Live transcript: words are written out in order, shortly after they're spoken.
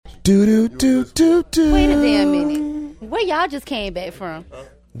Do do do do do. Wait a damn minute. Where y'all just came back from?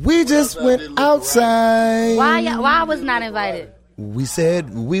 We just went outside. Why I was not invited? We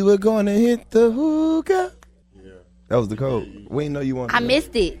said we were going to hit the hookah. Yeah. That was the code. We didn't know you wanted. I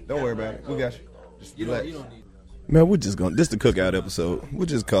missed it. Don't worry about it. We got you. Just relax. Man, we're just going. This is the cookout episode. We'll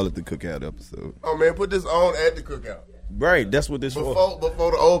just call it the cookout episode. Oh man, put this on at the cookout. Right. That's what this for.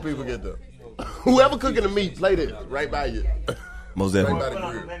 Before the old people get there. Whoever cooking the meat, play this right by you. Most definitely. Right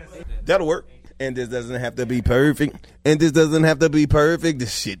by the grill. That'll work. And this doesn't have to be perfect. And this doesn't have to be perfect.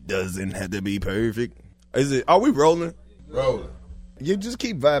 This shit doesn't have to be perfect. Are we rolling? Rolling. You just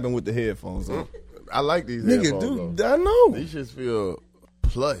keep vibing with the headphones on. I like these Nigga, headphones. dude, though. I know. These just feel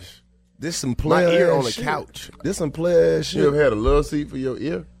plush. This some My player ear on the shit. couch. This some player shit. You ever had a love seat for your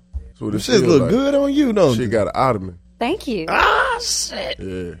ear? So This shit look like. good on you, don't Shit it? got an ottoman. Thank you. Ah, shit.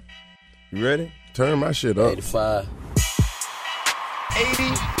 Yeah. You ready? Turn my shit up. 85.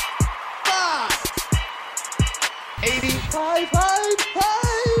 85.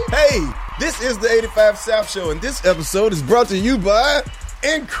 Hey, this is the 85 South Show, and this episode is brought to you by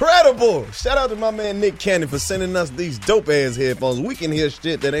NCredible. Shout out to my man Nick Canon for sending us these dope-ass headphones. We can hear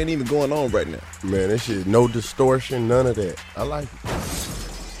shit that ain't even going on right now. Man, this shit, no distortion, none of that. I like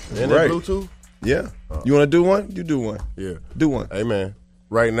it. And Right. that Bluetooth? Yeah. You want to do one? You do one. Yeah. Do one. Hey, man.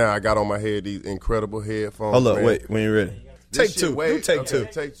 Right now, I got on my head these incredible headphones. Hold up, man. wait. When you ready? This Take shit two. way- Do take okay, two.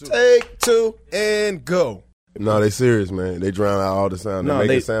 take two. Take two and go. No, they serious, man. They drown out all the sound. They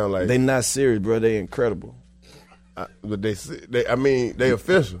make it sound like they not serious, bro. They incredible. but they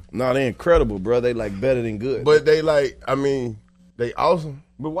official. No, they incredible, bro. They like better than good. But they they awesome.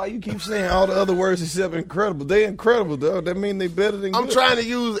 But why you keep saying all the other words except incredible? They incredible, though. That mean they better than I'm good. trying to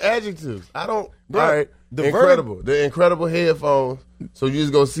use adjectives. I don't. Bro, all right, the incredible. The incredible headphones. So you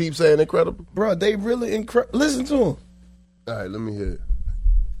just gonna keep saying incredible? Bro, they really incredible. Listen to them. All right, let me hear it.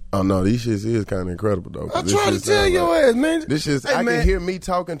 Oh no, these shits is kind of incredible though. I'm trying to tell your ass, man. This is Hey, I man, can hear me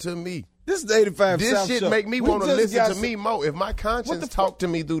talking to me. This is the 85 This South shit Show. make me We want to just listen got to some- me more. If my conscience talk to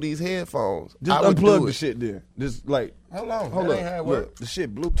me through these headphones, Just I would unplug do the it. shit there. Just like, Hold on, hold that ain't how it up. work. Look, the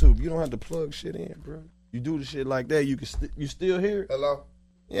shit Bluetooth. You don't have to plug shit in, bro. You do the shit like that, you can you still hear it? Hello.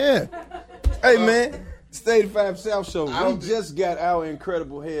 Yeah. Hey, man. It's the 85 South Show. I We don't- just got our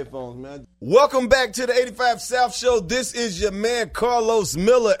incredible headphones, man. Welcome back to the 85 South Show. This is your man, Karlous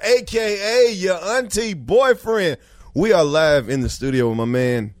Miller, a.k.a. your auntie boyfriend. We are live in the studio with my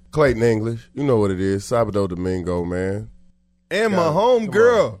man. Clayton English, you know what it is. Sabado Domingo, man. And my Come home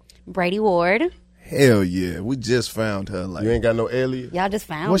girl. Brady Ward. Hell yeah. We just found her. Like, You ain't got no alias? Y'all just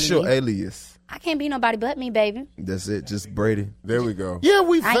found what's me. your alias? I can't be nobody but me, baby. That's it. Just Brady. There we go. Yeah,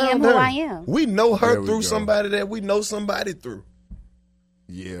 we I found am her. who I am. We know her There we through go. somebody that we know somebody through.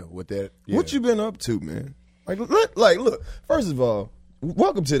 Yeah, with that. Yeah. What you been up to, man? Look. First of all,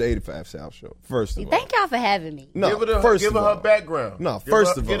 welcome to the 85 South Show. First of all, Thank y'all for having me. no. Give her, first give of her all, her background. No, Give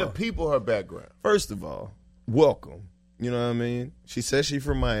first her- of Give all. the people her background. First of all, welcome. You know what I mean? She says she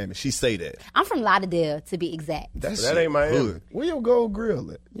from Miami. She say that. I'm from Lauderdale, to be exact. That That ain't Miami. Good. Where your gold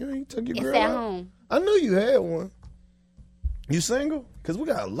grill at? You ain't took your It's grill at out? home. I knew you had one. You single? Because we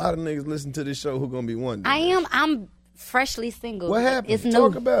got a lot of niggas listening to this show who gonna be one day. I'm freshly single. What happened? It's new.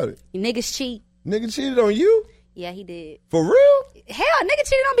 Talk about it. Niggas cheat. Nigga cheated on you? Yeah, he did. For real? Hell, nigga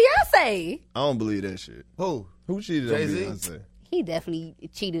cheated on Beyonce. I don't believe that shit. Who? Who cheated Jay-Z? on Beyonce? He definitely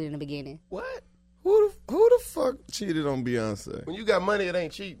cheated in the beginning. What? Who the fuck cheated on Beyonce? When you got money, it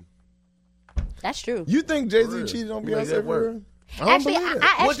ain't cheating. That's true. You think For Jay-Z real. cheated on You make Beyonce that for work. real? I don't Actually, believe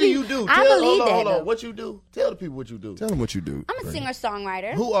that. I What do you do? I believe that. Hold though. on. What you do? Tell the people what you do. Tell them what you do. I'm a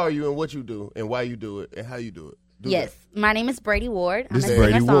singer-songwriter. Who are you and what you do and why you do it and how you do it? Do Yes, my name is Brady Ward. I'm This a is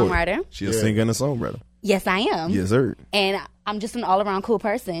Brady Ward. singer-songwriter. She a singer and a songwriter. Yes, I am. Yes, sir. And I'm just an all-around cool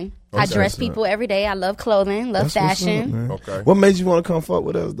person. I Okay. dress That's people every day. I love clothing, love That's what's up, fashion. man. Okay. What made you want to come fuck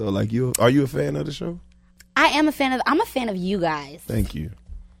with us though? Like, are you a fan of the show? I'm a fan of you guys. Thank you.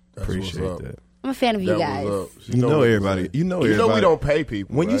 That's Appreciate what's up. that. I'm a fan of you That guys. was up. She You know what to everybody. say. You know You know everybody. we don't pay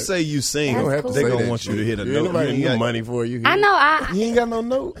people. When you right? say you sing, That's You don't have to cool. they say gonna that want you to shit. hit a Ain't note. nobody You need ain't got- money for you. I know. You ain't got no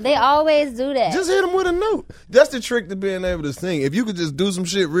note. They always do that. Just hit them with a note. That's the trick to being able to sing. If you could just do some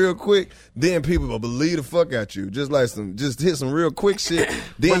shit real quick, then people will believe the fuck out you. Just hit some real quick shit.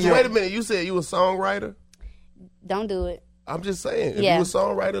 Then But you wait a minute. You said you a songwriter? Don't do it. I'm just saying. If Yeah. you a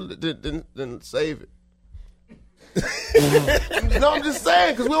songwriter, then save it. No, I'm just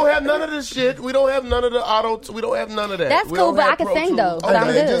saying because we don't have none of this shit. We don't have none of the auto. We don't have none of that. That's We cool, don't but have I can Pro sing, Tools. though, but I'm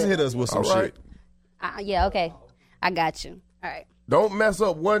Okay, good. just hit us with some All right. shit. Yeah, okay. I got you. All right. Don't mess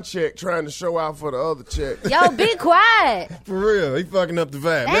up one check trying to show out for the other check. Yo, be quiet. For real, he fucking up the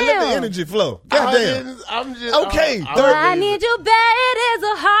vibe. Man, let the Damn. energy flow. I Goddamn. didn't- I'm just Okay, I'm third- I need you bad as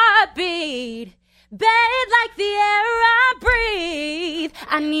a babe, like the air I breathe.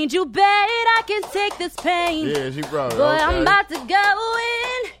 I need you, babe, I can take this pain. Yeah, she brought it. Boy, Okay. I'm about to go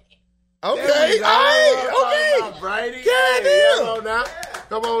in. Okay, all right, okay. Brady. Goddamn. Come on now.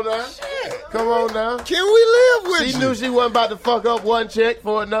 Come on now. Shit. Come on now. Can we live with She you? knew she wasn't about to fuck up one check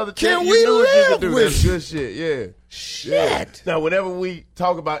for another check. Can You we knew what you live could do. with That's you? good shit, yeah. Shit. Yeah. Now, whenever we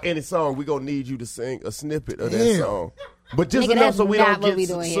talk about any song, we're going to need you to sing a snippet of that Damn. song. But just Nigga, enough that's so we not don't what get we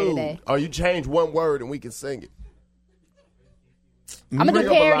doing here sued. today. Or you change one word and we can sing it. I'm going to Bring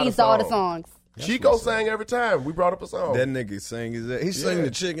do up a lot of parodies to all the songs. songs. Chico sang every time. We brought up a song. That nigga sang his ass. He sang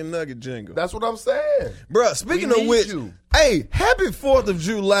the chicken nugget jingle. That's what I'm saying. Bruh, speaking We of need which, you. hey, happy 4th of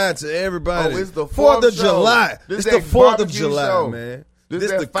July to everybody. Oh, it's the 4th of show. July. This It's the that 4th of barbecue July, show. man. This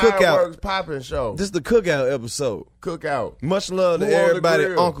This is the that fireworks cookout. popping show. This the cookout episode. Cookout. Much love to Who on the everybody,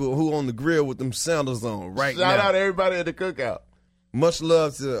 grill? uncle, who on the grill with them sandals on right Shout now. out to everybody at the cookout. Much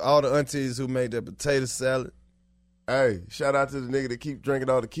love to all the aunties who made that potato salad. Hey, shout out to the nigga that keep drinking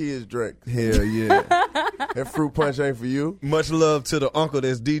all the kids' drink. Hell yeah. That fruit punch ain't for you. Much love to the uncle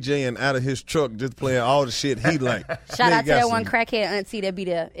that's DJing out of his truck, just playing all the shit he like. Shout Nigga out to got that one some- crackhead auntie that be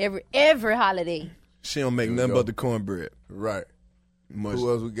there every holiday. She don't make Here we nothing go. but the cornbread. Right. Much, Who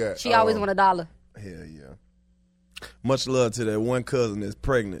else we got? She always want $1. hell yeah. Much love to that one cousin that's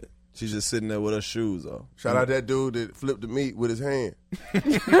pregnant. She's just sitting there with her shoes off. Shout out that dude that flipped the meat with his hand.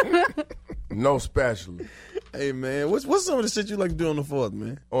 No spatula. Hey man, what's some of the shit you like to do on the 4th,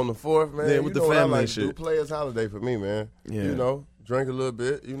 man? On the 4th, man. Yeah, you with know the what family I like and to do. shit. Players holiday for me, man. Yeah. You know, drink a little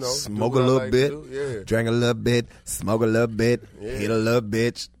bit, you know. Smoke do a what I little like bit, to do. Yeah. drink a little bit, smoke a little bit, Yeah. hit a little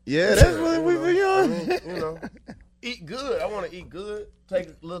bitch. Yeah, that's what we be I on. mean, you know, eat good. I want to eat good. Take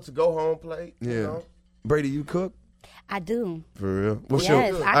a little to go home plate. Yeah. You know? Brady, you cook? I do. For real? What's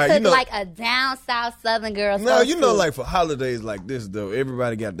Yes, your, I all right, cook you know, like a down south southern girl. no, so you know, sweet. like for holidays like this though,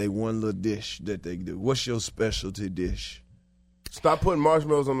 everybody got their one little dish that they do. What's your specialty dish? Stop putting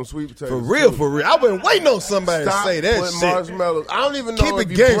marshmallows on the sweet potatoes. For real, for real. I've been waiting on somebody Stop to say that putting shit. marshmallows. I don't even know Keep if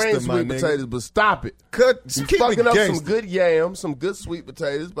it you gangsta, bring my sweet nigga. potatoes, but stop it. You keep Fucking it up gangsta. some good yams, some good sweet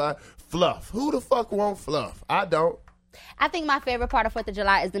potatoes by fluff. Who the fuck want fluff? I don't. I think my favorite part of 4th of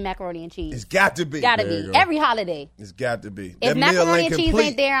July is the macaroni and cheese. It's got to be. Gotta There you be go. every holiday. It's got to be. If That meal macaroni ain't and cheese complete.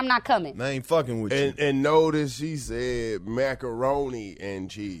 ain't there, I'm not coming. I ain't fucking with you. And notice she said macaroni and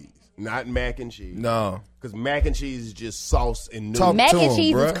cheese, not mac and cheese. No. Because mac and cheese is just sauce and noodles. Talk Mac to and him,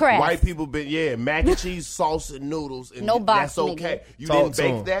 cheese is bruh. crap. White people mac and cheese, sauce and noodles. And No box, that's okay. nigga. You Talk didn't to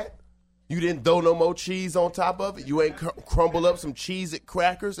bake him. that? You didn't throw no more cheese on top of it? You ain't crumble up some Cheez-It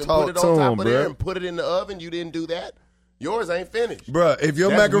crackers and Talk put it to on top him, of there bruh. and put it in the oven? You didn't do that? Yours ain't finished. Bruh, if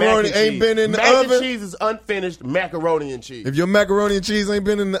your That's macaroni mac and ain't cheese. been in the mac oven, and cheese is unfinished macaroni and cheese. if your macaroni and cheese ain't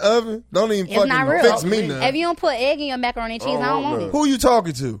been in the oven, don't even It's fucking not real. fix me now. If you don't put egg in your macaroni and cheese, I don't want it. Who you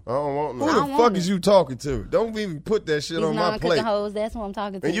talking to? I don't want Who no. the don't fuck want is it. you talking to? Don't even put that shit These on my non-cooking plate. hoes, that's who I'm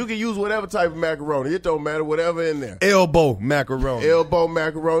talking to. And you can use whatever type of macaroni. It don't matter, whatever in there. Elbow macaroni. Elbow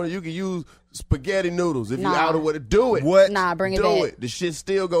macaroni. You can use spaghetti noodles. If you Nah. out of it, do it. What? Nah, bring it Do back. it. The shit's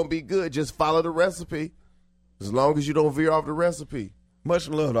still gonna be good. Just follow the recipe. As long as you don't veer off the recipe. Much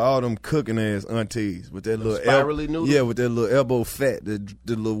love to all them cooking ass aunties with that little spirally noodles? Yeah, with that little elbow fat, the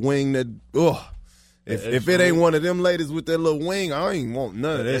little wing that. If extra it ain't meat. one of them ladies with that little wing, I ain't want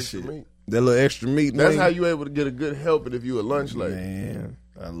none of that extra shit. meat. That little extra meat. That's wing. how you able to get a good helping if you a lunch lady. Man,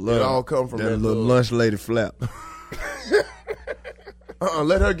 I love It all come from that little little- lunch lady flap.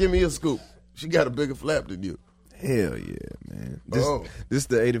 Let her give me a scoop. She got a bigger flap than you. Hell yeah, man. Oh. This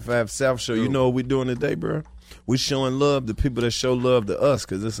the 85 South Show. You know what we doing today, bro? We showing love to people that show love to us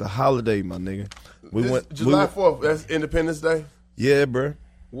because it's a holiday, my nigga. July 4th, that's Independence Day? Yeah, bro.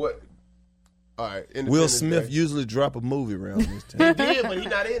 What? All right. Will Independence Smith Day. usually drop a movie around this time. He did, but he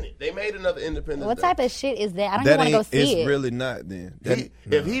not in it. They made another Independence What Day. type of shit is that? I don't That even want to go ain't. see It's it. really not. Then that,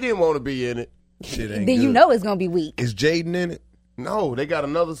 If he didn't want to be in it, shit ain't Then you good. know it's gonna be weak. Is Jaden in it? no, they got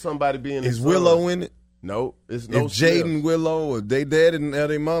another somebody being Is Willow in it? No, it's no If Jaden, Willow, or they dad and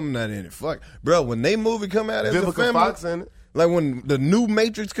their mom not in it, fuck, bro. When they movie come out as a Vivica family, Fox in it. like when the new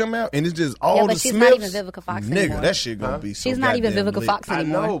Matrix come out and it's just all Yeah, the but she's Smiths, not even Vivica Fox nigga, anymore. that shit gonna be so She's not even goddamn Vivica lit. Fox I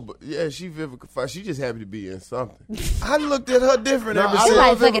anymore. know, but yeah, she Vivica Fox. She just happy to be in something. I looked at her different No, ever I since. like,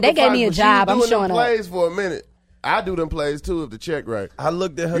 love fuck it, they Vivica gave me a Fox, but she job, was I'm doing showing them up. plays for a minute. I do them plays too if the check right. I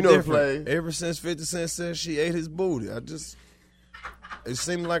looked at her You know the different. play. Ever since 50 Cent said she ate his booty, it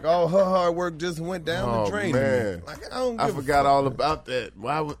seemed like all her hard work just went down Oh, the drain. to me. man. Like, I don't I give a forgot fuck. all about that.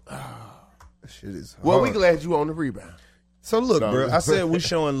 Why would? That shit is Well, hard. we glad you on the rebound. So look, No. bro, I said we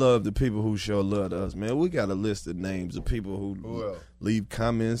showing love to people who show love to us, man. We got a list of names of people who else? leave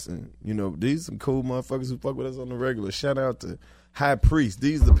comments, and you know these some cool motherfuckers who fuck with us on the regular. Shout out to High Priest.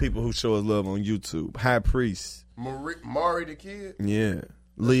 These are the people who show us love on YouTube. High Priest. Mari the Kid? Yeah.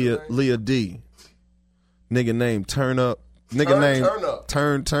 Leah D. Nigga named Turn Up. Nigga named Turn Up.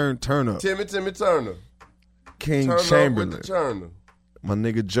 Turn Up. Timmy Turner. King Turn Chamberlain. Up with the Turner. My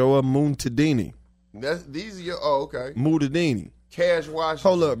nigga Joa Muntadini. These are your, oh, okay. Mutadini. Cash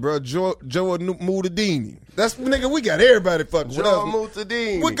Washington. Hold up, bro. Joa Mutadini. That's, nigga, we got everybody fucking with Joe us.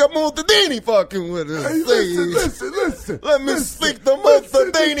 Mutadini. We got Mutadini fucking with us. Hey, listen. Let me speak the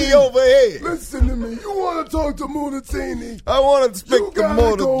Mutadini over here. Listen to me. You want to talk to Mutadini? I want to speak You the gotta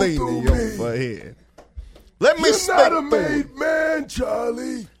go Mutadini through over here. Let me You're speak not a to made him. man,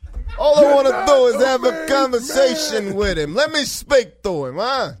 Charlie. All I You're want to not do is a have a made conversation man. with him. Let me speak to him,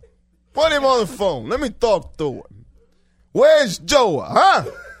 huh? Put him on the phone. Let me talk to him. Where's Joa, huh?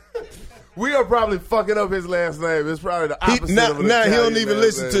 We are probably fucking up his last name. It's probably the opposite of an Now he Italian don't even last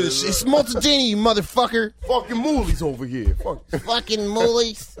listen name. to the shit. It's Mutadini, you motherfucker. Fucking Moolies over here. Fucking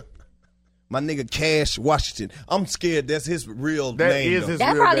moolies. My nigga Cash Washington. I'm scared that's his real That name. is though. his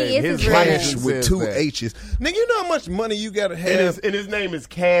That real probably name. is His his real Cash name with says two that. H's. Nigga, you know how much money you gotta have? And his name is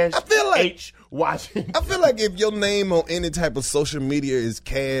Cash I feel like- H. Washington. I feel like if your name on any type of social media is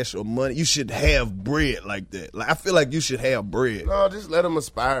cash or money, you should have bread like that. Like I feel like you should have bread. No, just let him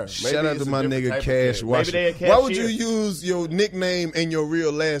aspire. Maybe Shout out it's to a my different nigga type of Cash thing. Washington. Maybe they a Why would you cashier. use your nickname and your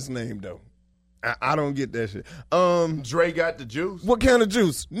real last name though? I don't get that shit. Dre got the juice. What kind of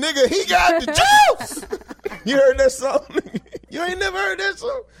juice? Nigga, he got the juice! You heard that song? You ain't never heard that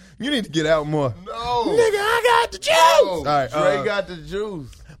song? You need to get out more. No. Nigga, I got the juice! Oh, All right, Dre got the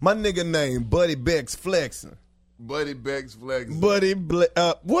juice. my nigga named Buddy Bex Flexin'. Buddy Bex Flex.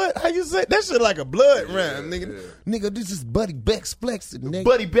 What? How you say? That shit like a blood rhyme, nigga. Nigga, this is Buddy Bex Flexin', nigga.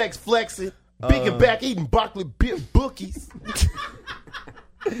 Buddy Bex flexing. Big and back eating broccoli bit bookies.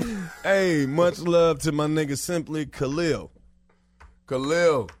 Hey, much love to my nigga Simply Khalil.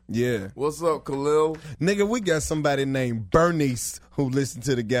 Khalil. Yeah. What's up, Khalil? Nigga, we got somebody named Bernice who listened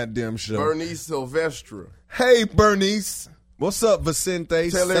to the goddamn show. Bernice Silvestre. Hey, Bernice. What's up, Vicente?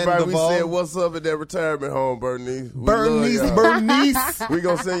 Tell everybody we Sandoval? said what's up at that retirement home, Bernice. We Bernice, love y'all. Bernice. We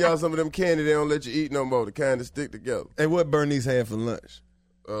gonna send y'all some of them candy they don't let you eat no more. The kind that stick together. Hey, what Bernice had for lunch?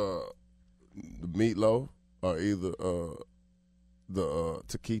 The meatloaf or either the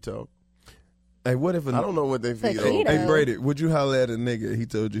taquito. Hey, what if I don't know what they feed Taquito. on. Hey, Brady, would you holler at a nigga? He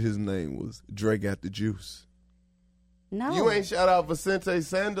told you his name was Dre got the juice. No. You ain't shout out Vicente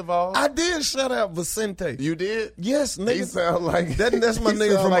Sandoval. I did shout out Vicente. You did? Yes, nigga. He sound like That's my he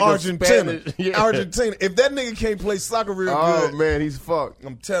nigga sound from like a Argentina. Spanish- yeah. Argentina. If that nigga can't play soccer real Oh good, man, he's fucked.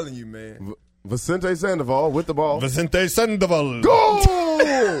 I'm telling you, man. Vicente Sandoval with the ball. Vicente Sandoval.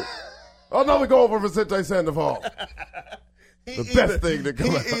 Goal! Another goal for Vicente Sandoval. The best thing to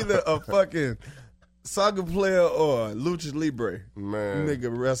come out. He either a fucking soccer player or lucha libre. Man. Nigga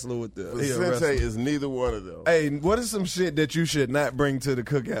wrestler with the he a Vicente wrestler. is neither one of them. Hey, what is some shit that you should not bring to the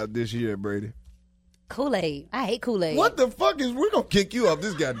cookout this year, Brady? Kool-Aid. I hate Kool-Aid. What the fuck is we gonna kick you off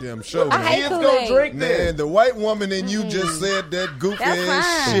this goddamn show, I man? hate Kids Kool-Aid. gonna drink Man, this. the white woman in you just said that goofy That's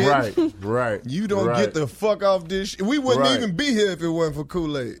ass fine. shit. Right. You don't right. get the fuck off this shit. We wouldn't Right. even be here if it wasn't for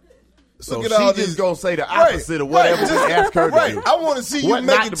Kool-Aid. So Look she at all just these- gonna say the opposite of whatever Just- we ask her to right. do. I want to see you What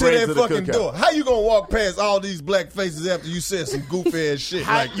make not it to to bring that to the fucking cookout. door. How you gonna walk past all these black faces after you said some goofy ass shit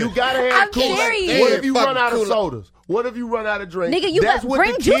How- like you that? gotta have I'm Kool-Aid. serious. What if you Fucking run out of Kool-Aid. sodas? What if you run out of drinks? Nigga, you That's got- what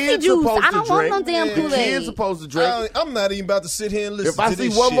bring the juicy kids juice. supposed I to don't want drink. no damn The Kool-Aid. kids supposed to drink. I'm not even about to sit here and listen If I to see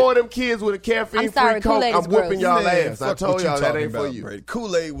this one shit. more of them kids with a caffeine-free I'm sorry, Coke, Kool-Aid I'm is whooping gross. y'all Man, ass. I fuck told what you y'all that talking ain't for about, you. Brady.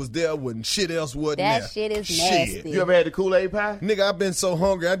 Kool-Aid was there when shit else wasn't That there. shit is Shit. nasty. You ever had the Kool-Aid pie? Nigga, I've been so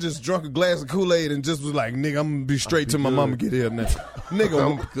hungry, I just drunk a glass of Kool-Aid and just was like, nigga, I'm gonna be straight till my good. mama get here now. Nigga,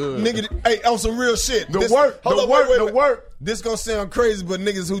 I'm good. nigga, hey, on some real shit. The This- work, hold the on, work, wait, the wait. work. This gonna sound crazy, but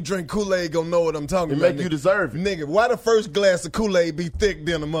niggas who drink Kool-Aid gonna know what I'm talking It about. make you nigga. deserve it. Nigga, why the first glass of Kool-Aid be thick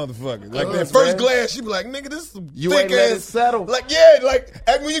than a motherfucker? Like that Cause, first man. glass, you be like, nigga, this is some You thick ain't let ass. it settle. Like, yeah, like,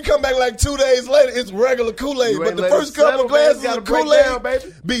 and when you come back like 2 days later, it's regular Kool-Aid. You But ain't the let it first couple settle, man. glasses You gotta of break Kool-Aid down,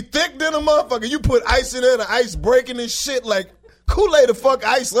 baby. be thick than a motherfucker. You put ice in there, the ice breaking and shit. Like, Kool-Aid to fuck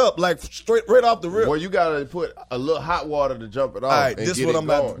ice up, like straight right off the rip. Well, you gotta put a little hot water to jump it off. All right, and this get what it I'm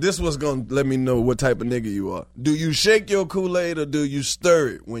about. going. This what's gonna let me know what type of nigga you are. Do you shake your Kool-Aid or do you stir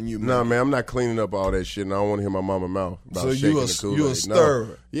it when you? Nah, make it? man, I'm not cleaning up all that shit, and I don't want to hear my mama mouth about So you shaking a- the Kool-Aid. you a stirrer.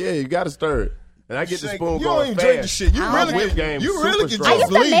 No. Yeah, you gotta stir it. And I get the Shake- spoon you going don't even fast. drink the shit. You I really don't get, drink. you Super really can strong. I just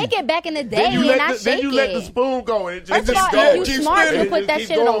used to leave. make it back in the day Then you, and I shake then you let the it. spoon go. And it First just of go. all, you keep smart spinning. to put that Keep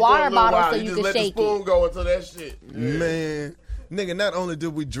shit in a going for water little bottle while. so you just can let shake the spoon it. go into that shit. Man, nigga, not only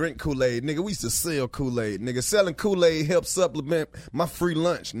did we drink Kool-Aid, nigga, we used to sell Kool-Aid. Nigga, selling Kool-Aid helped supplement my free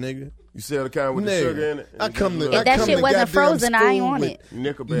lunch, nigga. You sell the kind with the sugar in it? If that shit wasn't frozen, I ain't want it.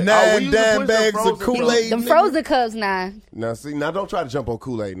 Nickelback. 9 damn bags of Kool-Aid. Them frozen cups, now. Now don't try to jump on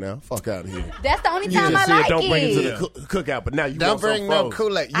Kool-Aid now. Fuck out of here. That's the only time I like it. Don't bring it to the cookout, but now you don't want bring some no frozen.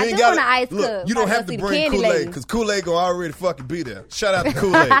 Kool-Aid. I do want an ice cup. You don't have to bring Kool-Aid because Kool-Aid gonna already fucking be there. Shout out to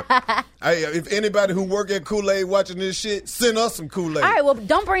Kool-Aid. If anybody who work at Kool-Aid watching this shit, send us some Kool-Aid. All right, well,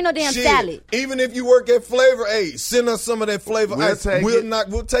 don't bring no damn salad. Even if you work at Flavor Aid, send us some of that flavor ice.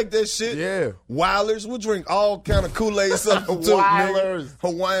 We'll take that shit. Yeah. Wilder's, we'll drink all kind of Kool-Aid substitute. Wilder's.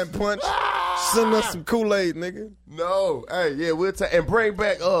 Hawaiian Punch. Send us some Kool-Aid, nigga. No. Hey, yeah, we'll take and bring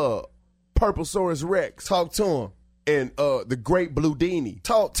back Purplesaurus Rex. Talk to him. And the Great Bludini.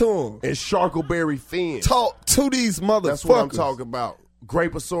 Talk to him. And Sharkleberry Finn. Talk to these motherfuckers. That's what I'm talking about.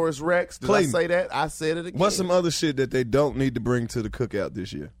 Graposaurus Rex. Did Clayton, I say that? I said it again. What's some other shit that they don't need to bring to the cookout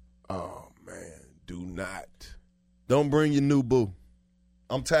this year? Oh, man. Do not. Don't bring your new boo.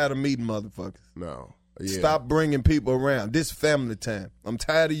 I'm tired of meeting motherfuckers. No. Yeah. Stop bringing people around. This family time. I'm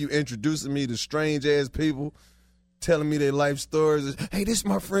tired of you introducing me to strange-ass people, telling me their life stories. Hey, this is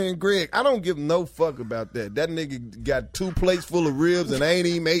my friend Greg. I don't give no fuck about that. That nigga got 2 plates full of ribs and I ain't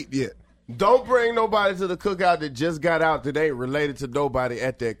even ate yet. Don't bring nobody to the cookout that just got out that ain't related to nobody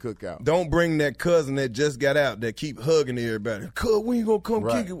at that cookout. Don't bring that cousin that just got out that keep hugging everybody. Cuz, when you gonna come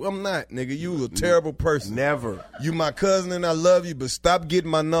kick it? I'm not, nigga. You a terrible person. Never. You my cousin and I love you, but stop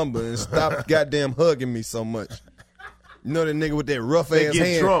getting my number and stop goddamn hugging me so much. You know that nigga with that rough ass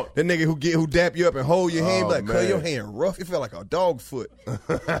hand. Drunk. That nigga who dap you up and hold your hand like, cuz your hand rough. It felt like a dog foot.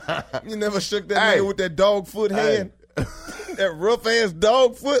 You never shook that nigga with that dog foot hand? That rough ass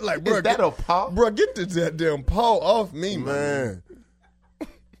dog foot, like, bro. Is that a paw? Bro, get that damn paw off me, man.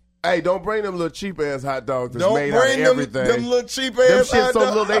 Hey, don't bring them little cheap ass hot dogs that's don't made out of everything. Them little cheap ass them hot shit so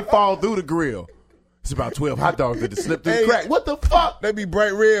dogs. little they fall through the grill. It's about 12 hot dogs that slip through the crack. What the fuck? They be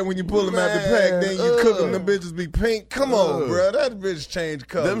bright red when you pull them out the pack. Then you cook them. Them bitches be pink. Come on, bro. That bitch change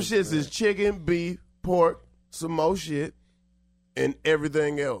color. Them shits is chicken, beef, pork, some more shit, and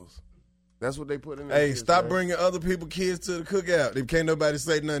everything else. That's what they put in there. Hey, stop bringing other people's kids to the cookout. If can't nobody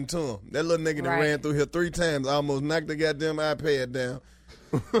say nothing to him. That little nigga that ran through here 3 times, almost knocked the goddamn iPad down.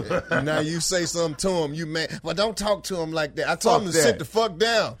 Now you say something to him, you mad. Well, don't talk to him like that. I told him to sit the fuck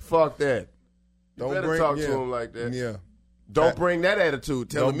down. Fuck that. Don't better talk to him like that. Yeah. Don't bring that attitude.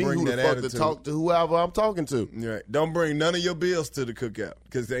 Telling me who the fuck to talk to whoever I'm talking to. Right. Don't bring none of your bills to the cookout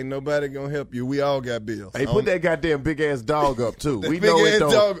because ain't nobody gonna help you. We all got bills. Hey, put that goddamn big ass dog up too. We know it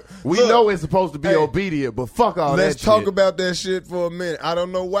don't. We know it's supposed to be obedient, but fuck all that shit. Let's talk about that shit for a minute. I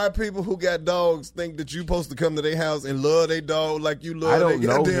don't know why people who got dogs think that you supposed to come to their house and love their dog like you love their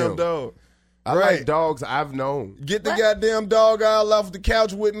goddamn dog. I like dogs I've known. Get the goddamn dog all off the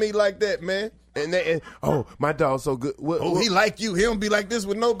couch with me like that, man. And my dog's so good. He like you. He don't be like this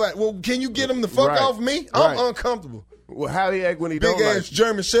with nobody. Well, can you get him the fuck off me? I'm uncomfortable. Well, how he act when he big don't ass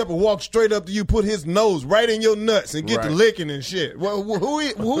German Shepherd walk straight up to you, put his nose right in your nuts, and get to licking and shit. Well, who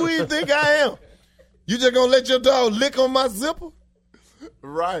you think I am? You just gonna let your dog lick on my zipper?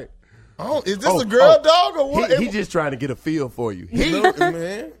 Right. Oh, is this a girl dog or what? He just trying to get a feel for you.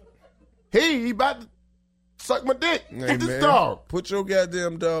 Man. He about to suck my dick. Hey, Get this dog. Put your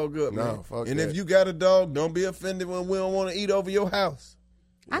goddamn dog up, man. Fuck and that. if you got a dog, don't be offended when we don't want to eat over your house.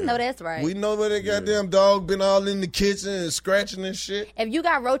 I know that's right. We know where that goddamn dog been all in the kitchen and scratching and shit. If you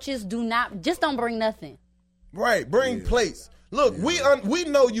got roaches, just don't bring nothing. Right, bring plates. Look, we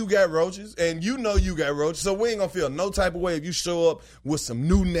know you got roaches, and you know you got roaches, so we ain't gonna feel no type of way if you show up with some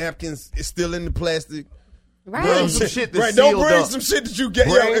new napkins still in the plastic. Right. Bring some shit that's Don't sealed bring up. some shit that you get.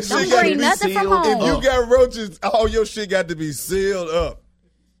 Don't bring nothing from home. If you got roaches, all your shit got to be sealed up.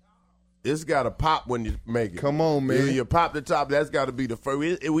 It's got to pop when you make it. Come on, man. You pop the top, that's got to be the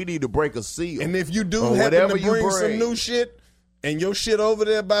first. We need to break a seal. And if you do happen to bring some new shit, and your shit over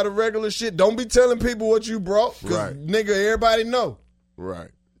there by the regular shit, don't be telling people what you brought. Because, nigga, everybody know. Right.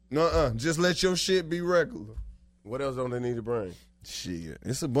 Nuh-uh. Just let your shit be regular. What else don't they need to bring? Shit.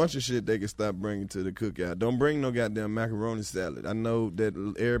 It's a bunch of shit they can stop bringing to the cookout. Don't bring no goddamn macaroni salad. I know that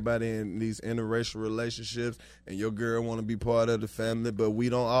everybody in these interracial relationships and your girl want to be part of the family, but we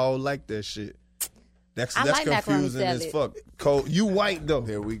don't all like that shit. That's like confusing as fuck. Cole, you white, though.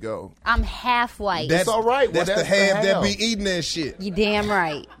 There we go. I'm half white. That's all right. That's the half that be eating that shit. You damn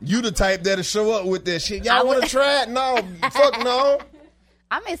right. You the type that'll show up with that shit. Y'all want to try it? No. Fuck no.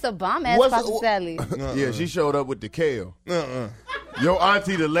 I made some bomb-ass pasta salad. Yeah, she showed up with the kale. Your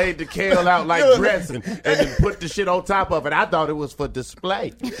auntie done laid the kale out like dressing and then put the shit on top of it. I thought it was for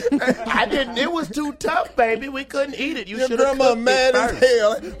display. I didn't. It was too tough, baby. We couldn't eat it. You should have cooked mad it as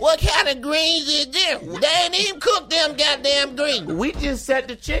hell. What kind of greens is this? They ain't even cooked them goddamn greens. We just set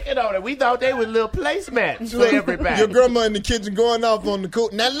the chicken on it. We thought they were little placemats for everybody. Your grandma in the kitchen going off on the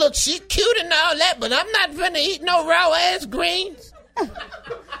cook. Now look, she cute and all that, but I'm not finna eat no raw ass greens.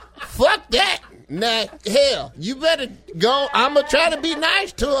 Fuck that. Now, hell, you better go. I'm going to try to be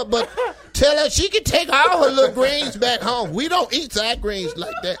nice to her, but tell her she can take all her little greens back home. We don't eat side greens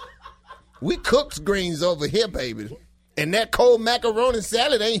like that. We cooks greens over here, baby. And that cold macaroni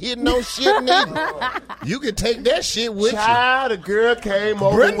salad ain't hitting no shit neither. You can take that shit with you. The girl came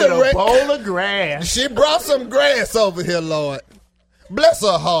over with a bowl of grass. She brought some grass over here, Lord. Bless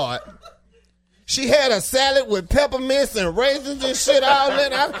her heart. She had a salad with peppermints and raisins and shit all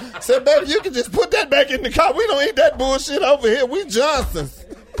in. I said, baby, you can just put that back in the car. We don't eat that bullshit over here. We Johnsons.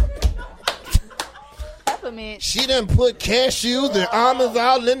 Peppermint. She done put cashews and almonds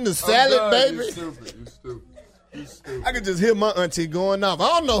all in the salad, baby. You stupid. I could just hear my auntie going off. I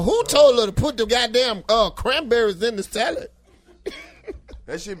don't know who told her to put the goddamn cranberries in the salad.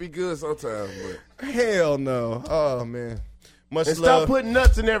 That should be good sometimes, but Hell no. Oh, man. Much and love. stop putting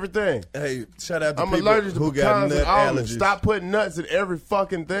nuts in everything. Hey, shout out to I'm people allergic to who got pecans nut and almonds. allergies. Stop putting nuts in every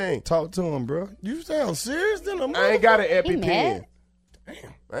fucking thing. Talk to him, bro. You sound serious then? I ain't got an He EpiPen. mad?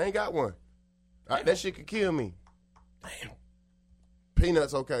 Damn, I ain't got one. That shit could kill me. Damn.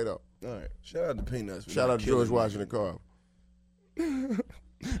 Peanuts okay though. All right. Shout out to Peanuts. Shout out to George Washington Carver.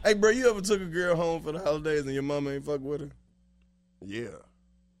 Hey, bro, you ever took a girl home for the holidays and your mama ain't fuck with her? Yeah.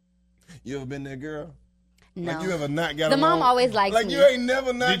 You ever been that girl? No. Like you ever not got The along? mom always likes like me. you ain't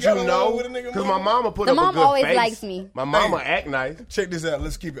never not Did got you along know? with a nigga Because mama? my mama put The up a mom good always face. likes me. My mama Hey. act nice. Check this out.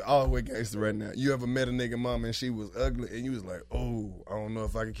 Let's keep it all the way gangster right now. You ever met a nigga mama and she was ugly and you was like, oh, I don't know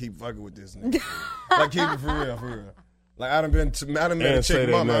if I can keep fucking with this nigga. Like keep it for real. Like I done met a say chick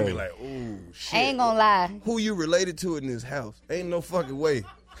that mama. I be name. like, oh shit. I ain't gonna lie. Who you related to in this house? Ain't no fucking way.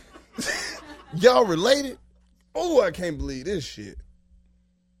 Y'all related? Oh, I can't believe this shit.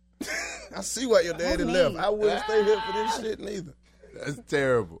 I see why your daddy left. I wouldn't stay here for this shit neither. That's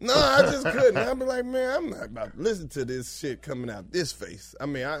terrible. No, I just couldn't. I'd be like, man, I'm not about to listen to this shit coming out this face. I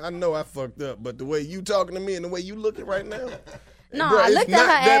mean, I know I fucked up, but the way you talking to me and the way you looking right now. No, bro, I it's looked not at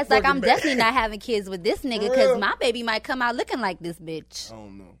her that ass like I'm fucking bad. definitely not having kids with this nigga For real? because my baby might come out looking like this bitch. I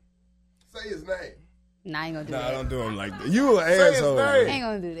don't know. Say his name. Nah, I ain't gonna do Nah, that. don't do him like that. You an Say his asshole. name. I Man. ain't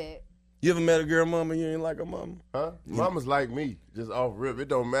gonna do that. You ever met a girl mama you ain't like her mama? Huh? Mama's like me, just off rip. It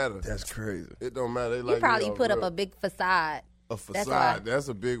don't matter. That's crazy. It don't matter. They You like probably me off put up rip. a big facade. A That's facade. why. That's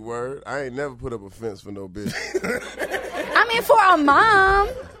a big word. I ain't never put up a fence for no bitch. I mean, for a mom.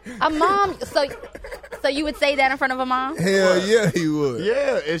 A mom. So you would say that in front of a mom? Hell yeah, he would.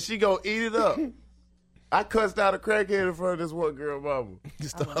 Yeah, and she gonna eat it up. I cussed out a crackhead in front of this one girl mama.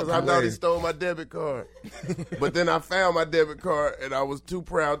 Because I thought he stole my debit card. But then I found my debit card and I was too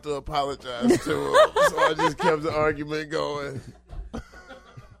proud to apologize to him. So I just kept the argument going.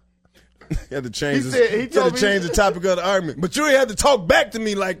 You had to change, He told me- change the topic of the argument. But you ain't have to talk back to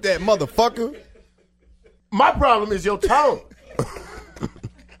me like that, motherfucker. My problem is your tone.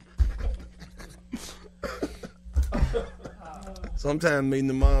 Sometimes meeting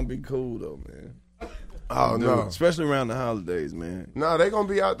the mom be cool, though, man. Oh, Dude, no. especially around the holidays, man. No, they gonna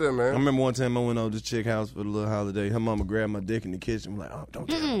be out there, I man. remember one time I went over to this chick house for the little holiday. Her mama grabbed my dick in the kitchen. I'm like, oh, don't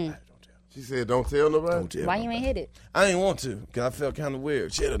tell nobody. She said, don't tell nobody. Don't tell Why nobody. you ain't hit it? I didn't want to because I felt kind of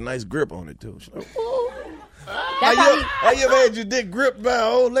weird. She had a nice grip on it, too. She like, That's probably, have you ever had your dick gripped by an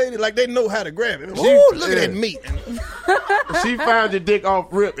old lady? Like, they know how to grab it. Ooh, look at that meat. She found your dick off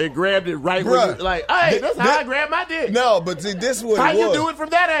rip and grabbed it right Bruh. when you, like, hey, that's how I grab my dick. No, but see, this is what How it you was. do it from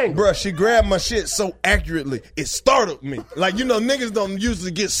that angle? Bruh, she grabbed my shit so accurately, it startled me. Like, you know, niggas don't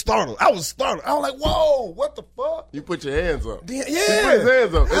usually get startled. I was startled. I was like, whoa, what the fuck? You put your hands up. Yeah. He put his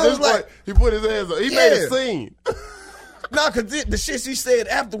hands up. At I this was like, point, he put his hands up. He made a scene. nah, because the shit she said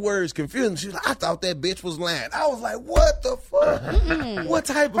afterwards confused me. She was like, I thought that bitch was lying. I was like, what the fuck? What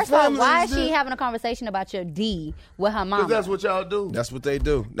type of first of all, family why is is she this? having a conversation about your D with her mama? Because that's what y'all do. That's what they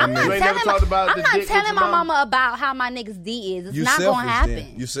do. I'm not You ain't never telling, talked about I'm the not dick with telling your my mama? mama about how my nigga's D is. It's You not selfish, going to happen.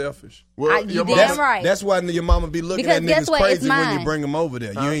 then. You selfish. Well, you your damn mama- right. That's why your mama be looking Because at guess niggas what? It's crazy when you mine. bring them over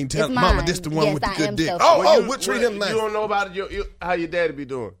there. You ain't telling It's mama, mine. this the one Yes, with the I good am dick. selfish. Oh, you- we'll treat him nice. You don't know about how your daddy be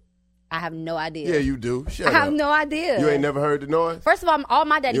doing. I have no idea. Yeah, you do. Shut I have up. no idea. You ain't never heard the noise? First of all, all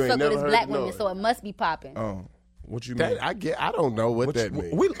my daddy You ain't fuck with never is heard black the women, noise. so it must be popping. Oh, what you mean? I don't know what that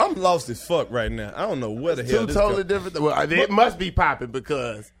means. I'm lost as fuck right now. I don't know where the hell Two this totally come. different. Well, it must be popping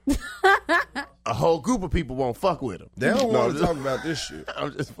because. a whole group of people won't fuck with him. They don't want to talk about this shit.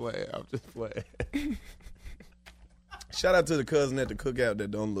 I'm just playing. Shout out to the cousin at the cookout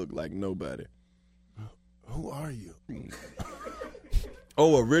that don't look like nobody. Who are you?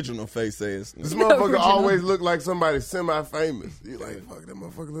 Oh, original face ass. This motherfucker always look like somebody semi-famous. You like, fuck, that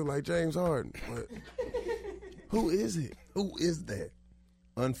motherfucker look like James Harden. But who is it? Who is that?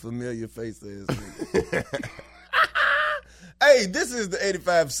 Unfamiliar face ass. Hey, this is the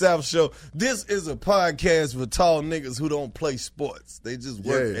 85 South Show. This is a podcast for tall niggas who don't play sports. They just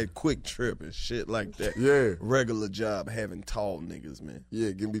work at Quick Trip and shit like that. Yeah. Regular job having tall niggas, man.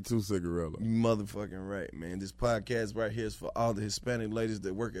 Yeah, give me 2 cigarettes. You motherfucking right, man. This podcast right here is for all the Hispanic ladies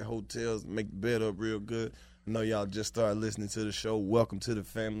that work at hotels and make the bed up real good. I know y'all just started listening to the show. Welcome to the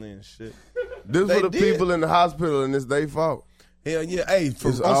family and shit. This for the people in the hospital and it's their fault. Hell yeah. Hey,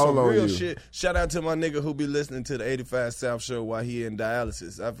 on some real you. shit, shout out to my nigga who be listening to the 85 South Show while he in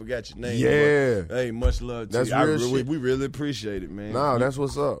dialysis. I forgot your name. Yeah. Hey, much love to that's you. Real shit. We really appreciate it, man. Nah, that's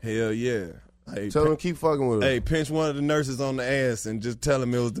what's up. Hell yeah. Hey, tell him keep fucking with us. Hey, pinch one of the nurses on the ass and just tell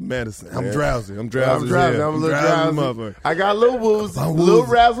him it was the medicine. I'm drowsy. I'm I'm drowsy. a little drowsy. Motherfucker. I got a little woozy. A little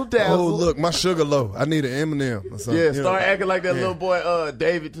razzle dazzle. Oh, look, my sugar low. I need an M&M or something. Yeah, start acting like that little boy,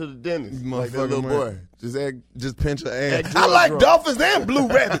 David to the dentist. Like that little boy. Just pinch her ass. Act I like drunk. dolphins and blue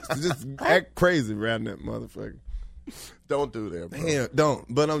rabbits. Just act crazy around that motherfucker. Don't do that, bro. Hell, don't.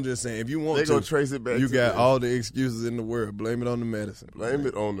 But I'm just saying, if you want They to, gonna trace it back you to got them. all the excuses in the world. Blame it on the medicine. Blame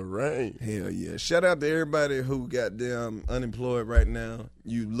it on the rain. Hell yeah. Shout out to everybody who got damn unemployed right now.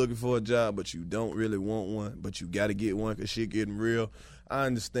 You looking for a job, but you don't really want one, but you got to get one because shit getting real. I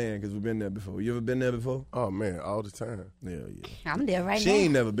understand because we've been there before. You ever been there before? Oh, man, all the time. Hell yeah. I'm there right She now.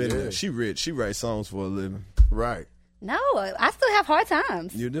 ain't never been Yeah. there. She rich. She writes songs for a living. Right. No, I still have hard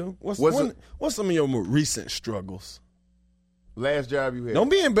times. You do? What's some of your more recent struggles? Last job you had. Don't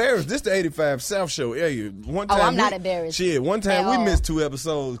be embarrassed. This the 85 South Show. Yeah, one time I'm not embarrassed Shit, one time at we all. missed 2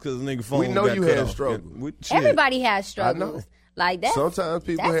 episodes because the nigga phone We know got you cut had off. struggles. Shit. Everybody has I know. struggles. Like that. Sometimes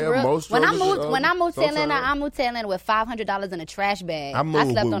people That's have real. more struggles. When I moved to Atlanta, sometimes. I moved to Atlanta with $500 in a trash bag. I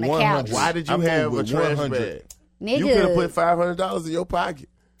moved slept with on the 100. couch. Why did you I moved have a with trash 100. bag? Nigga. You could have put $500 in your pocket.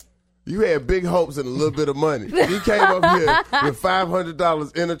 You had big hopes and a little bit of money. You came up here with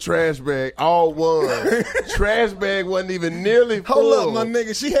 $500 in a trash bag, all one. Trash bag wasn't even nearly full. Hold up, my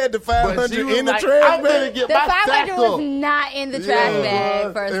nigga. She had the 500 in the trash I'm gonna bag. get The my 500 stack was up. not in the trash bag,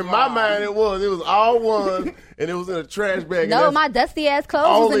 was. first in of my all. mind, it was. It was all one, and it was in a trash bag. No, my dusty ass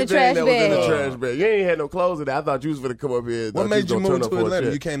clothes was in the trash that was in the bag. trash bag. You ain't had no clothes in there. I thought you was going to come up here. What made you move to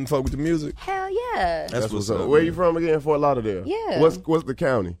Atlanta? You came and fuck with the music? Hell yeah. That's what's up. Where you from again? Fort Lauderdale. Yeah. What's the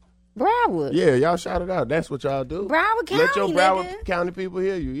county? Broward. Yeah, y'all shout it out. That's what y'all do. Broward County, Let your Broward nigga. County people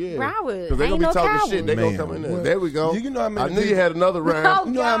hear you. Yeah, Broward. because they Ain't gonna no be talking coward. shit. They Man, gonna come in there. what? There we go. You know how many I knew you people- had another round.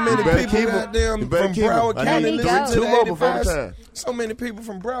 You know how many You better people keep 'em. goddamn You better from keep 'em. Broward I County need listen to two the more before 85? time. So many people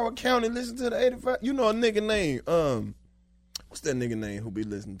from Broward County listen to the 85. You know a nigga name, what's that nigga name who be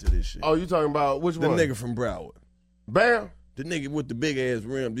listening to this shit? Oh, you talking about which The one? nigga from Broward. Bam. The nigga with the big ass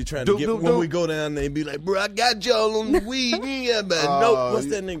rim, be trying Do, to get do, when do. we go down there and be like, bro, I got y'all on the weed. You ain't got about nope. What's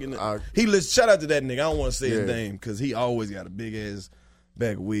that nigga name? He listen. Shout out to that nigga. I don't want to say his name because he always got a big ass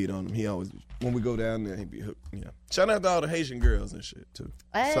bag of weed on him. He always when we go down there, he be hooked. Yeah. Shout out to all the Haitian girls and shit too.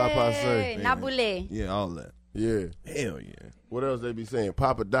 Hey, Nabule. Yeah, all that. Yeah. Hell yeah. What else they be saying?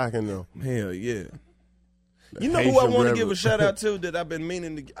 Papa Doc and them. Hell yeah. You know who I Haitian want to rebel. give a shout out to that I've been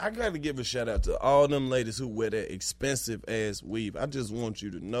meaning to? I got to give a shout out to all them ladies who wear that expensive ass weave. I just want you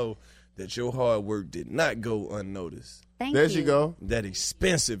to know that your hard work did not go unnoticed. Thank There you. she go. That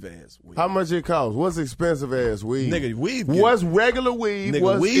expensive ass weave. How much it cost? What's expensive ass weed? Nigga, weave. What's regular weed? Nigga,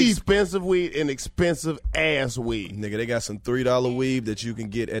 What's weed. expensive weed and expensive ass weed? Nigga, they got some $3 weave that you can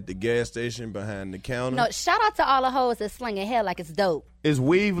get at the gas station behind the counter. No, shout out to all the hoes that slinging hair like it's dope. Is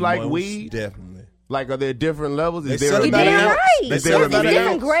weave like Most weed? Definitely. Like, are there different levels? Is They there sell a it by the Damn mid? ounce. right. They Is sell there it a It's by the mid?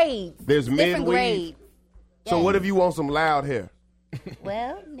 different ounce. grades. There's Different mid grade. weed. So Yeah. what if you want some loud hair?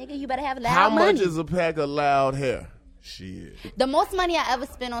 Well, nigga, you better have loud How money. much is a pack of loud hair? Shit. The most money I ever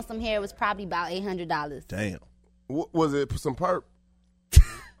spent on some hair was probably about $800. Damn. Was it some perp?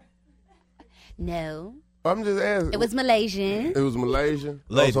 No, I'm just asking. it was Malaysian. It was Malaysian.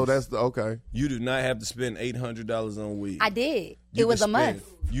 Ladies. Oh, so that's the okay. You do not have to spend $800 on weave. I did. You It was a can must.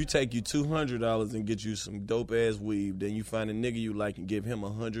 spend- You take you $200 and get you some dope ass weave. Then you find a nigga you like and give him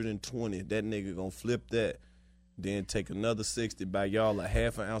 $120. That nigga gonna flip that. Then take another $60, buy y'all a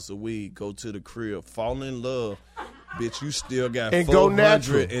half an ounce of weed, go to the crib, fall in love, bitch, you still got And go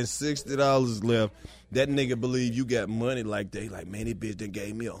natural. $460 left. That nigga believe you got money like they like, man, this bitch done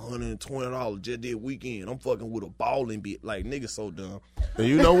gave me $120 just this weekend. I'm fucking with a balling bitch. Like, nigga so dumb. And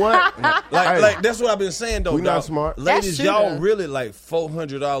you know what? like that's what I've been saying though. We not smart. Ladies, That's y'all true. really like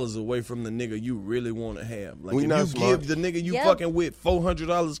 $400 away from the nigga you really want to have. Like We if not you smart. give the nigga you Yep. fucking with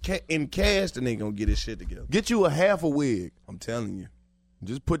 $400 in cash, the nigga gonna get his shit together. Get you a half a wig. I'm telling you.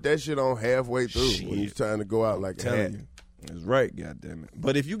 Just put that shit on halfway through when Shit. you're trying to go out like a hat. Telling you. That's right, goddamn it.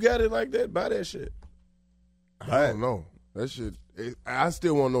 But if you got it like that, buy that shit. I don't know. That shit, I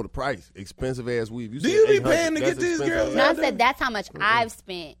still want to know the price. Expensive ass weave. Do said you be 800. paying to That's get these expensive girls ass. No, I out there? said that's how much I've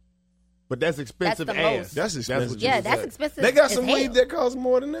spent. But that's expensive That's the ass. most. That's expensive. what you Yeah, just that's said. expensive. They got as some hell. weave that costs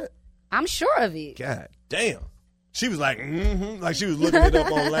more than that. I'm sure of it. God damn. She was like, like she was looking it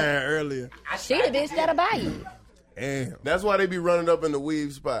up online earlier. She the bitch that'll buy you. Damn. That's why they be running up in the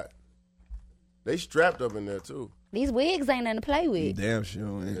weave spot. They strapped up in there too. These wigs ain't nothing to play with. Damn sure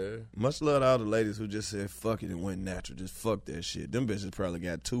ain't. Yeah. Much love to all the ladies who just said fuck it and went natural. Just fuck that shit. Them bitches probably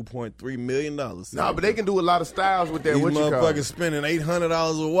got $2.3 million. Nah, but they can do a lot of styles with that. These What you call motherfuckers it? spending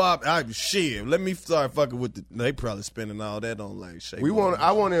 $800 a wop. Shit. Let me start fucking with the. They probably spending all that on like shape.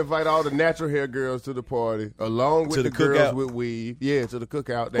 I want to invite all the natural hair girls to the party, along with To the the girls cookout? with weave. Yeah, to the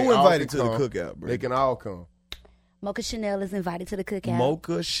cookout. They Who all invited can to the come. cookout, bro? They can all come. Mocha Chanel is invited to the cookout.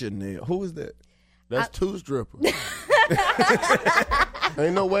 Mocha Chanel. Who is that? That's two strippers.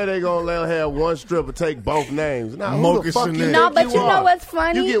 Ain't no way they gonna let her have one stripper take both names. Nah, who Mocha the fuck Chanel. you No, think but you know are? what's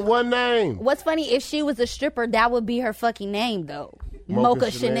funny? You get one name. What's funny, if she was a stripper, that would be her fucking name, though. Mocha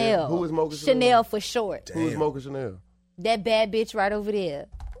Chanel. Who is Mocha Chanel? Chanel for short. Who is Mocha Chanel? That bad bitch right over there.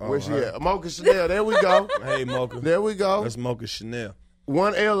 Where she at? Mocha Chanel. There we go. Hey, Mocha. There we go. That's Mocha Chanel.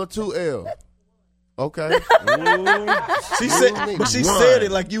 1 L or 2 L? Okay. She said, but she said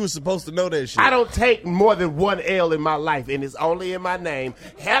it like you were supposed to know that shit. I don't take more than 1 L in my life, and it's only in my name.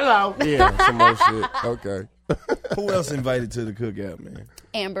 Hello. Yeah, some more shit. Okay. Who else invited to the cookout, man?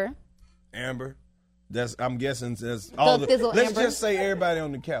 Amber. Amber. I'm guessing that's all the. Fizzle Let's Amber. just say everybody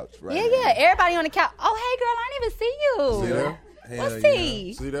on the couch, right? Yeah. Everybody on the couch. Oh, hey, girl, I didn't even see you. See there? Hell What's yeah.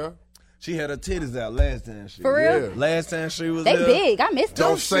 tea? See there? She had her titties out last time. For real? Yeah. Last time she was They there. big. I missed them.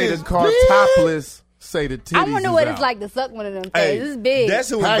 Don't say the shit's car big. topless. Say the titties. I wonder is what out. it's like to suck one of them things. Hey, This is big. That's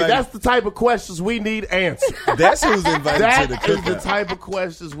who Hey, invited. that's the type of questions we need answered. That's who's invited That to the is the cookout. type of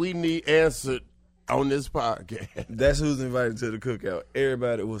questions we need answered on this podcast. That's who's invited to the cookout.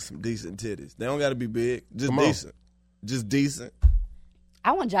 Everybody with some decent titties. They don't got to be big. Just Come on. decent. Just decent.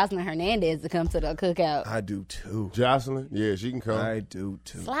 I want Jocelyn Hernandez to come to the cookout. I do too. Jocelyn, yeah, she can come. I do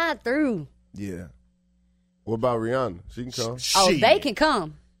too. Slide through. Yeah. What about Rihanna? She can come. Oh, Shit. they can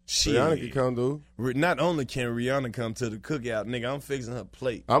come. Shit. Rihanna can come, dude. Not only can Rihanna come to the cookout, nigga, I'm fixing her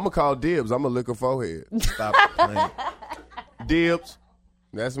plate. I'm going to call dibs. I'm going to lick her forehead. Stop playing. Dibs.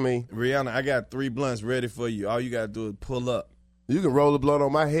 That's me. Rihanna, I got 3 blunts ready for you. All you got to do is pull up. You can roll the blunt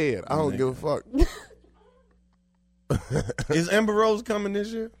on my head. I don't give a fuck. Is Amber Rose coming this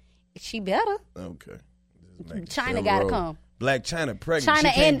year? She better. Okay. Just making China Amber gotta Rose. come. Black China pregnant. China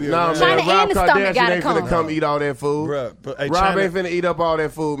she can't and- be No, around. man. China Rob and the stomach Kardashian gotta ain't finna come. come eat all that food. Bruh, but, hey, Rob China, ain't finna eat up all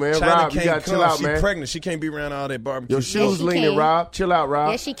that food, man. China Rob, you can't gotta come. chill out, She man. pregnant. She can't be around all that barbecue. Your shit. shoes she leaning, can. Rob. Chill out,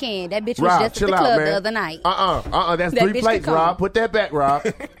 Rob. Yes, she can. That bitch was Rob, just at the chill out, club man. the other night. That's That 3 bitch plates, can come. Rob. Put that back, Rob.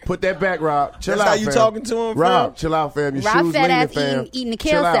 Put that back, Rob. Chill That's out, how you fam. talking to him, Rob, fam? chill out, fam. Your Rob shoes fat leaning, ass fam. eating the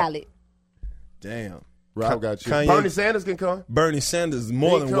kale Chill out. salad. Damn. Rob got you. Kanye- Bernie Sanders can come. Bernie Sanders is He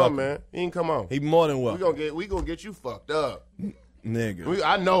more can than come, welcome. man. He can come on. He more than welcome. We gonna get you fucked up. Nigga.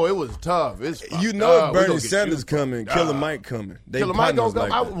 I know it was tough. It's You fucked know up. if We Bernie gonna get Sanders you coming, fucked Killer up. Mike coming. They Killer Mike gonna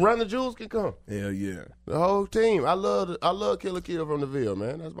partners come. like Run the Jewels can come. Hell yeah. The whole team. I love Killer Kill from the Ville,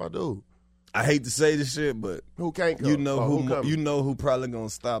 man. That's my dude. I hate to say this shit, but Who can't come? you know who who coming? you know who probably gonna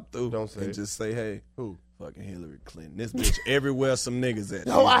stop through Don't say and it. just say, hey, Who? fucking Hillary Clinton. This bitch everywhere some niggas at.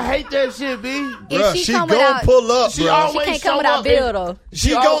 Oh, I hate that shit, B. If Bruh, she she come gonna without- pull up, She bruh. always She can't come show without up Bill, and-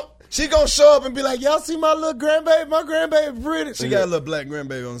 though. She gonna show up and be like, y'all see my little grandbaby? My grandbaby pretty. She got a little black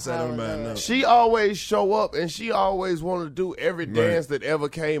grandbaby on the side of her nose. She always show up, and she always want to do every dance that ever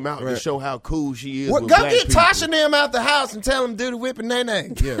came out to Right. show how cool she is. Well, with go black get people. Tasha and them out the house and tell them do the whipping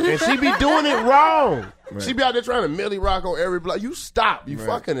nay. Yeah. And she be doing it wrong. Right. She be out there trying to Millie Rock on every block. You stop. You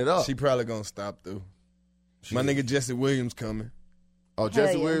fucking it up. She probably gonna stop through. My nigga Jesse Williams coming. Oh,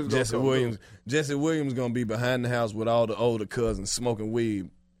 Jesse Hell yeah. Williams. gonna Jesse come Williams. through. Jesse Williams gonna be behind the house with all the older cousins smoking weed.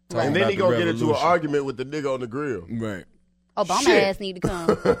 talking And then about he the gonna get into an revolution. argument with the nigga on the grill. Right. Obama Shit. ass need to come.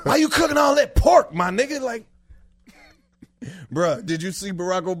 Why you cooking all that pork, my nigga? Like, Bruh, did you see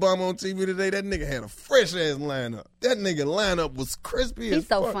Barack Obama on TV today? That nigga had a fresh ass lineup. That nigga lineup was crispy as He's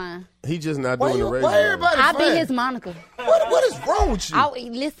so fuck. fine. He just not doing the radio. Why everybody I'll be fine? his Monica. What is wrong with you?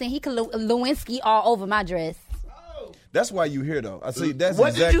 Listen, he can Lewinsky all over my dress. That's why you here, though. I see. That's What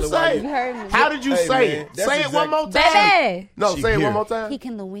exactly did you why say? You heard me. How did you Hey, say man, it? that's Say it one more time. Baby, No, She say it here. one more time. he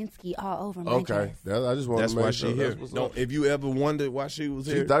can Lewinsky all over my Okay, dress. I just want That's to make why sure she here. that's what's Don't, up. if you ever wondered why she was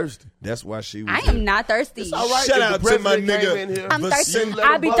She here, thirsty. that's why she was I here. am not thirsty. All right, Shout if out the to my president came in nigga. here, I'm thirsty. Vicinity.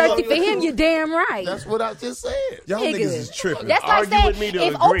 I'll be thirsty for Bubba. him. You damn right. That's what I just said. Y'all Nigga. niggas is tripping. That's like Argue saying with me to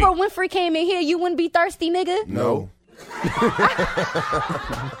if agree. Oprah Winfrey came in here, you wouldn't be thirsty, nigga. No.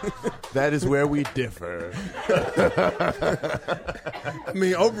 That is where we differ. I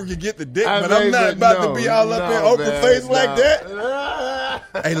mean, Oprah can get the dick, I but I'm mean, not but about no, to be all up no, in Oprah man, face like no. that.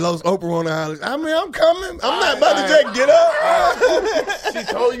 Hey, Los, Oprah on the house. I mean, I'm coming. I'm not about to just get up. She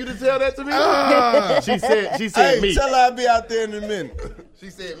told you to tell that to me? She said Hey, me. tell her I'll be out there in a minute. She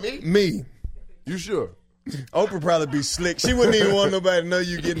said me? Me. You sure? Oprah probably be slick. She wouldn't even want nobody to know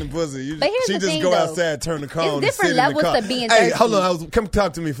you getting the pussy. But here's she the just thing, go though. outside, turn the car It's on, different and sit levels in the car. to being Hey, thirsty. hold on. Come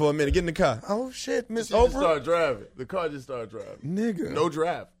talk to me for a minute. Get in the car. Oh, shit, Miss She just Oprah. started driving. The car just started driving. Nigga. No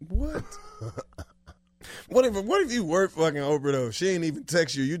drive. What? What if you work fucking Oprah, though? She ain't even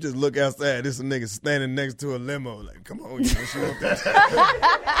text you. You just look outside. This a nigga standing next to a limo. Like, come on, you know, she want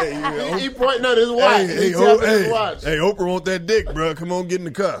that. Hey, you know, He pointing at his watch. hey, He tapping his hey, watch. hey, Oprah want that dick, bro. Come on, get in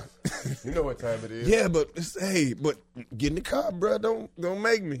the car. You know what time it is. Yeah, but but get in the car, bro. Don't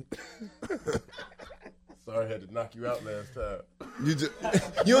make me. Sorry I had to knock you out last time.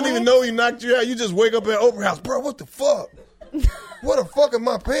 You don't even know he knocked you out. You just wake up at Oprah house, bro. What the fuck? What the fuck are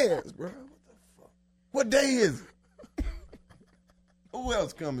my pants, bro? What the fuck? What day is it? Who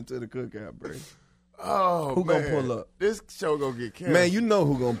else coming to the cookout, bro? Oh, Who man. gonna pull up? This show gonna get canceled. Man, you know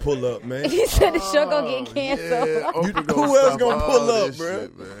who gonna pull up, man. He said the show gonna get canceled. Yeah, Oprah gonna Who else stop gonna all pull up, this bro?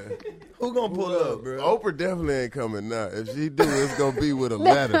 shit, man. Who gonna pull up, bro? Oprah definitely ain't coming now. If she do, it's gonna be with a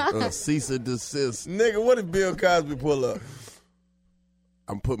letter, a cease and desist. Nigga, what if Bill Cosby pull up?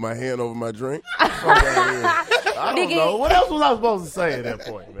 I'm putting my hand over my drink. Fuck out here. I don't know. What else was I supposed to say at that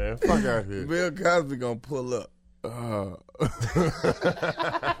point, man? Fuck out here. Bill Cosby gonna pull up.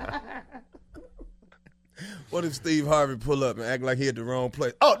 What if Steve Harvey pull up and act like he at the wrong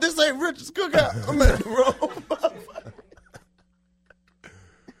place? Oh, this ain't Richard's Cookout. I'm at the wrong.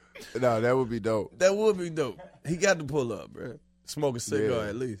 No, that would be dope. That would be dope. He got to pull up, bro. Smoke a cigar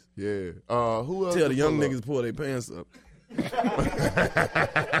at least. Yeah. Who else? Tell the young pull up? niggas pull their pants up.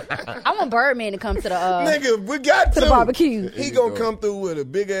 I want Birdman to come to the Nigga, we got to the barbecue. He gonna come through with a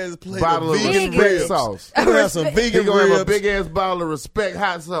big ass plate Bottle of of vegan respect ribs. sauce. He gonna have some He vegan gonna have a ribs big ass bottle of Respect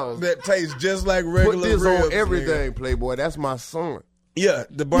hot sauce. that taste just like regular Put this ribs. on everything, nigga. Playboy. That's my son. Yeah,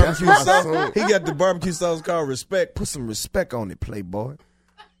 the barbecue That's my sauce. son. He got the barbecue sauce called Respect. Put some respect on it, Playboy.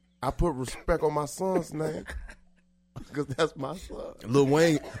 I put respect on my son's name because that's my son. Lil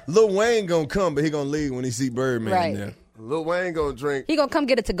Wayne gonna come, but he gonna leave when he see Birdman Right. there. Lil Wayne gonna drink. He gonna come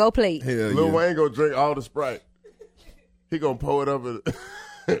get a to-go plate. Hell Lil yeah. Wayne gonna drink all the Sprite. He gonna pour it up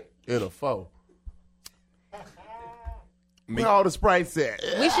in a foe. Where all the Sprites at?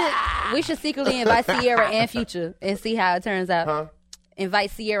 We should secretly invite Sierra and Future and see how it turns out. Huh? Invite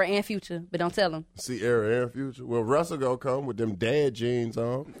Sierra and Future, but don't tell them. Sierra and Future. Well, Russell gonna come with them dad jeans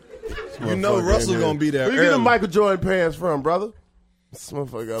on. You know Russell gonna be there Where you get the early. Michael Jordan pants from, brother? This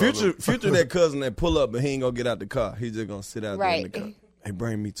motherfucker got all Future that cousin that pull up, but he ain't gonna get out the car. He just gonna sit out there in the Right. car. Hey,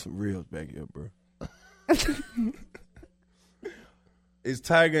 bring me some reels back here, bro. Is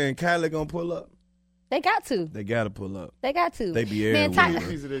Tiger and Kylie gonna pull up? They got to. They gotta pull up. They got to. They be Man, everywhere. a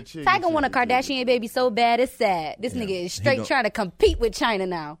piece of that chicken. Tiger want a Kardashian baby so bad, it's sad. This nigga is straight gon- trying to compete with China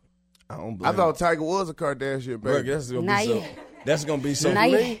now. I don't blame I thought Tiger was a Kardashian bro, baby. that's gonna Not be so. yet. That's gonna be so. Not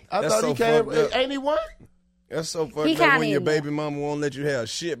yet. I That's thought so he came. fucked up. Ain't he one? That's so fucked He up kinda when your in there. baby mama won't let you have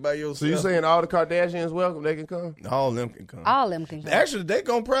shit by yourself. So you saying all the Kardashians welcome? They can come? all of them can come? All them can come. Actually, they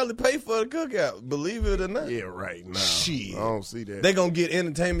gonna probably pay for the cookout. Believe it or not. Yeah, right. Nah, Shit. I don't see that. They gonna get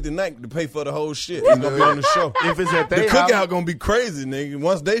entertainment tonight to pay for the whole shit. It's gonna be on the show. if it's at The their cookout house, gonna be crazy, nigga.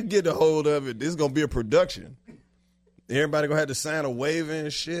 Once they get a hold of it, this gonna be a production. Everybody gonna have to sign a waiver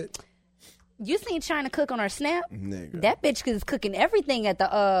and shit. You seen China cook on her Snap? Nigga. That bitch is cooking everything at the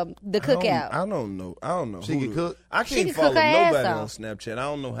cookout. I don't know. I don't know. She who can to- cook? I She can't can follow cook her ass nobody off. on Snapchat. I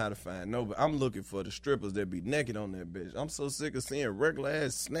don't know how to find nobody. I'm looking for the strippers that be naked on that bitch. I'm so sick of seeing regular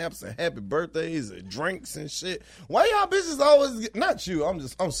ass snaps and happy birthdays and drinks and shit. Why y'all bitches always get, not you,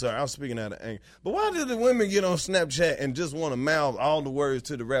 I'm sorry, I'm speaking out of anger. But why do the women get on Snapchat and just want to mouth all the words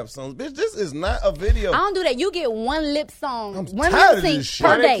to the rap songs? Bitch, this is not a video. I don't do that. You get one lip song, I'm one tired lip of sync this shit.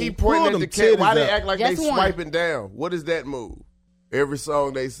 per why they day. keep pointing Pull at them the titties they act like Just they one. swiping down? What is that move? Every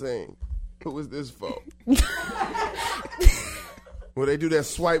song they sing. Who is this for? When they do that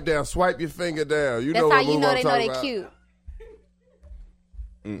swipe down, swipe your finger down. You That's know how what you move know I'm they know talking they about. cute.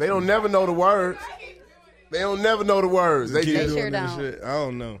 They don't never know the words. They don't never know the words. They Keep just, doing sure that don't. shit. I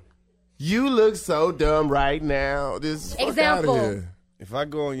don't know. you look so dumb right now. This fuck Example. out of here. If I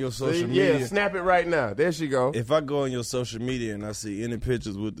go on your social Yeah, media, snap it right now. There she go. if I go on your social media and I see any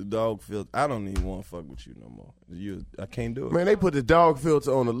pictures with the dog filter, I don't even want to fuck with you no more. I can't do it. Man, they put the dog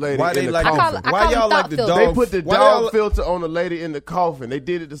filter on the lady Why in they the like? coffin. I Why call y'all them like the thought dog? They put the why dog y'all- filter on the lady in the coffin. They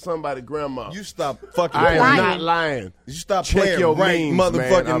did it to somebody's grandma. You stop fucking. I am lying. not lying. You stop Check playing your right, memes,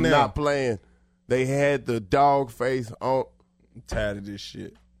 motherfucking man. I'm now. not playing. They had the dog face on. I'm tired of this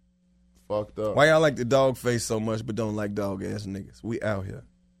shit. Fucked up. Why y'all like the dog face so much but don't like dog ass niggas? We out here.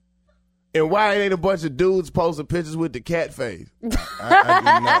 And why ain't a bunch of dudes posting pictures with the cat face? I do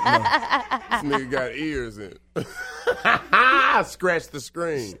not know. This nigga got ears in. Scratch the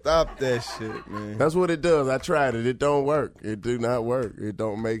screen. Stop that shit, man. That's what it does. I tried it. It don't work. It do not work. It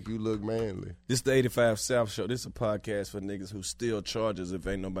don't make you look manly. This the 85 South Show. This is a podcast for niggas who steal chargers if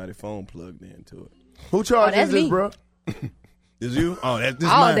ain't nobody phone plugged into it. Who charges that's this, me. bro? Is you? Oh, this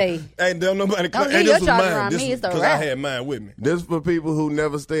All mine. day. Ain't there nobody. Don't hey, leave this your was charger mine. around This me. It's the because I wrap. had mine with me. This for people who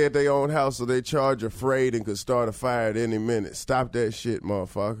never stay at their own house, so they charge afraid and could start a fire at any minute. Stop that shit,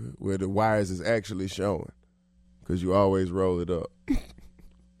 motherfucker, where the wires is actually showing. Because you always roll it up.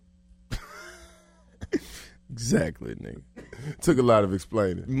 Exactly, nigga. Took a lot of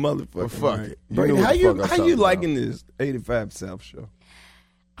explaining. Motherfucker. fuck right. it. You Brady, know what how the you fuck I'm how talking you about. liking this 85 South Show?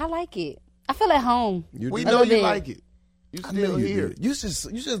 I like it. I feel at home. We A know little you bit. like it. You I still know you here. did. You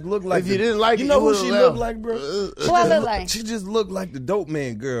just look like If you didn't like you it, know you who would've she left. look like, bro? Who I look like? She just look like the dope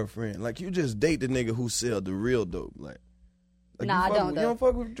man girlfriend. Like you just date the nigga who sell the real dope. Like Nah, I you fuck don't, with- though. You don't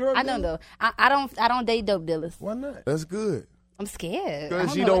fuck with drug I don't dealers? know. I don't date dope dealers. Why not? That's good. I'm scared. Because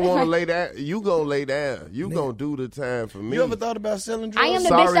I she know don't what want to they- lay down. You gonna lay down. You gonna do the time for me. You ever thought about selling drugs? I am the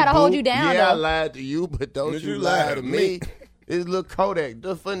bitch that'll hold boo. you down, Yeah, I though. lied to you, but don't But you you lie lied to to me. me. It's little Kodak,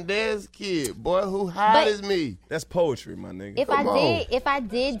 the Fundez kid, boy, who hot But- as me. That's poetry, my nigga. If Come on. I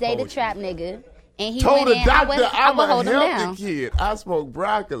did date a trap nigga and he Told went the in, doctor I I'm would a hold him down. healthy kid. I smoke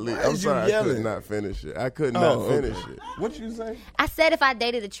broccoli. I'm is you sorry, I yelling? could not finish it. I could Oh, not finish okay. it. What you say? I said if I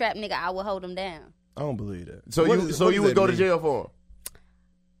dated a trap nigga, I would hold him down. I don't believe that. So What you is- so what you does would that go to mean? jail for him?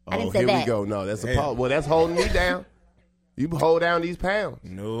 I didn't Oh, say here we that. go. No, that's a Damn. well, that's holding me down. You hold down these pounds.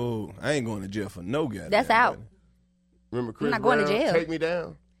 No, I ain't going to jail for no goddamn. That's out. body. Remember Chris not going to Brown? jail. Take me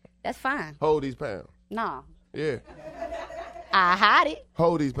down. That's fine. Hold these pounds. No. Yeah. I hide it.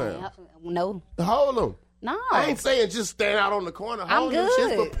 Hold these pounds. No. Hold them. No. I ain't saying just stand out on the corner. I'm Hold them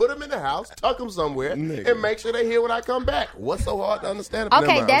shits, good. but put them in the house, tuck them somewhere, Nigga. and make sure they hear when I come back. What's so hard to understand? Never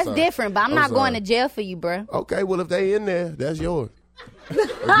Okay, mind, I'm that's sorry. different, but I'm not sorry. going to jail for you, bro. Okay, well, if they in there, that's yours. If you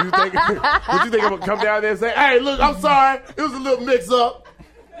think, what you think I'm going to come down there and say, hey, look, I'm sorry. It was a little mix-up.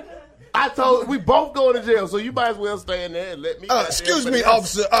 I told we both going to jail, so you might as well stay in there and let me. Excuse me,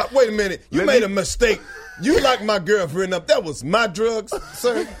 officer. Wait a minute. You Let made me- a mistake. You locked my girlfriend up. That was my drugs,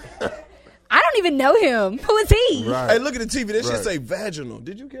 sir. I don't even know him. Who is he? Right. Hey, look at the TV. That shit Right. say vaginal.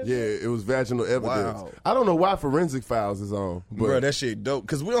 Did you catch Yeah, that? it was vaginal evidence. Wow. I don't know why Forensic Files is on, but Bro, that shit dope.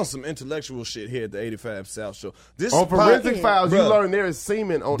 Because we on some intellectual shit here at the 85 South Show. This on Forensic pod- Files, you Bruh, learn there is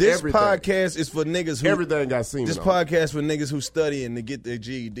semen on This everything. podcast is for niggas who Everything got semen This on. podcast for niggas who studying to get their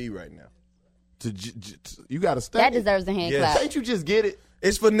GED right now. You got to study. That deserves a hand Yes. clap. Can't you just get it?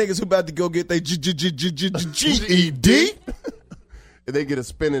 It's for niggas who about to go get their GED. And they get a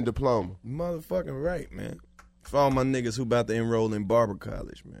spinning diploma. Motherfucking right, man. For all my niggas who about to enroll in barber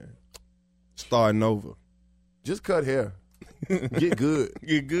college, man. Starting over. Just cut hair. Get good.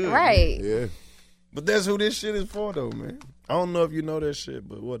 Get good. Right. Yeah. But that's who this shit is for, though, man. I don't know if you know that shit,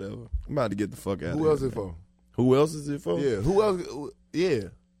 but whatever. I'm about to get the fuck out of here. Who else is man. for? Who else is it for? Yeah. Who else? Yeah.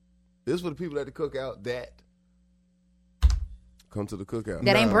 This is for the people at the cookout that come to the cookout.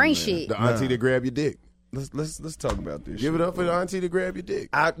 That ain't Nah, brain man. shit. The auntie Nah. that grab your dick. Let's talk about this. Give shit, it up for bro. the auntie to grab your dick.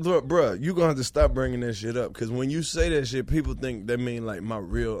 Look, bro, you gonna have to stop bringing that shit up because when you say that shit, people think that mean like my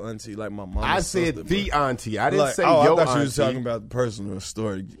real auntie, like my mom. I said the auntie. I didn't say I your thought auntie. you was talking about the personal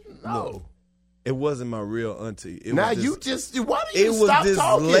story. No. Look, it wasn't my real auntie. It Now was this, you just, why do you it was stop this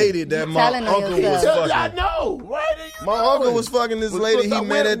talking? lady that You my telling on uncle was yourself. I fucking. know. Why do you My know uncle it? was fucking this Well, lady he so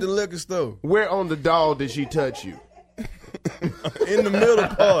met where- at the liquor store. Where on the doll did she touch you? In the middle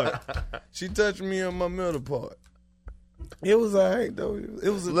part. She touched me on my middle part. It was all right, though. It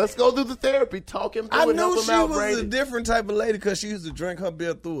was a, Let's go through the therapy. Talk him through I it. Help knew him she out, was Brady. a different type of lady because she used to drink her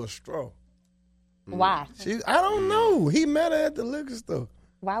beer through a straw. Why? I don't know. He met her at the liquor store.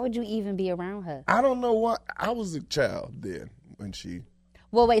 Why would you even be around her? I don't know why. I was a child then when she.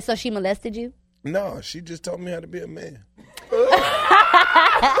 Well, wait, so she molested you? No, she just taught me how to be a man.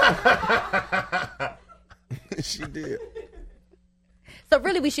 She did. So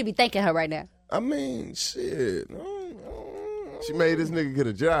really, we should be thanking her right now. I mean, shit. She made this nigga get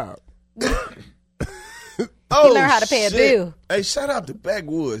a job. He learned how to pay a bill. Hey, shout out to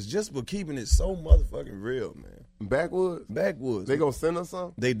Backwoods just for keeping it so motherfucking real, man. Backwoods? Backwoods. They gonna send us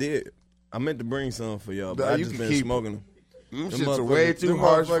some? They did. I meant to bring some for y'all, but I you just can been keep smoking them. Them shits are way too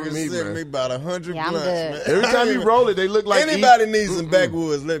harsh for me, sent man. me about 100 Yeah, I'm blunts, good. man. Every time you roll it, they look like Anybody needs some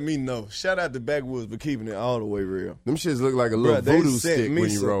Backwoods, let me know. Shout out to Backwoods for keeping it all the way real. Them shits look like a little Bruh, voodoo stick when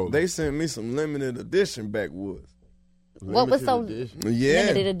you roll. They sent me some limited edition Backwoods. What was so Yeah.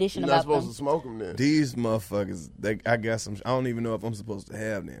 limited edition You're not about supposed them? to smoke them then. These motherfuckers, I got some. I don't even know if I'm supposed to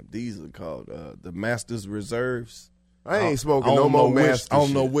have them. These are called the Masters Reserves. I ain't smoking no more Masters. I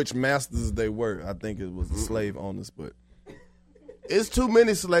don't know which Masters they were. I think it was the slave owners, but It's too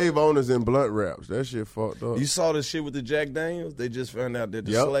many slave owners in blunt wraps. That shit fucked up. you saw the shit with the Jack Daniels. They just found out that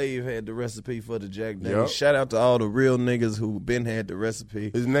the Yep. slave had the recipe for the Jack Daniels. Yep. Shout out to all the real niggas who been had the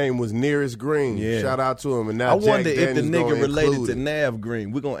recipe. His name was Nearest Green. Yeah. Shout out to him. And now I wonder Jack if the Daniels nigga gonna related include to it. Nav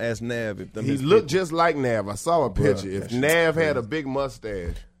Green. We're gonna ask Nav if them He his looked people. just like Nav. I saw a picture. that If shit's Nav had crazy. a big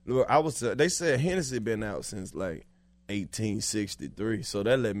mustache. Look, they said Hennessy been out since like 1863, so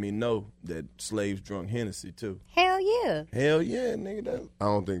that let me know that slaves drunk Hennessy too. Hell yeah. Hell yeah, nigga. That, I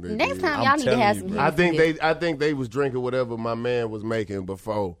don't think they Next did. time I'm y'all need to telling have you, some bro. Hennessy. I think they was drinking whatever my man was making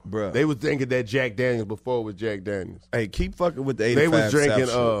before. Bruh. They was drinking that Jack Daniels before it was Jack Daniels. hey, keep fucking with the 85 They was drinking, South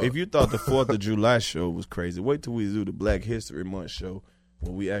show. uh, If you thought the 4th of July show was crazy, wait till we do the Black History Month show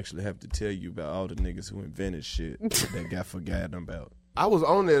where we actually have to tell you about all the niggas who invented shit that got forgotten about. I was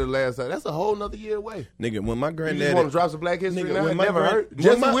on there the last time. That's a whole nother year away. Nigga, when my You granddaddy... just want to drop some Black History Nigga, now? when my Never grand- heard. when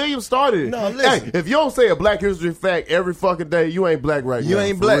Jesse my- Williams started it. No, listen. Hey, if you don't say a Black History fact every fucking day, you ain't black right now. You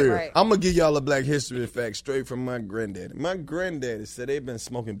ain't for black. real. Right. I'm gonna give y'all a Black History fact straight from my granddaddy. My granddaddy said they've been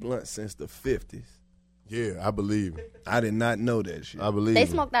smoking blunt since the 50s. Yeah, I believe it. I did not know that shit. I believe They it.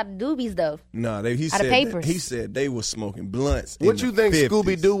 smoked out of doobies though. No, he Out of papers. he said they were smoking blunts. What in you the think 50s.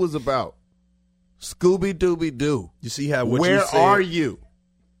 Scooby Doo was about? Scooby Dooby Doo. You see how what Where you said, are you?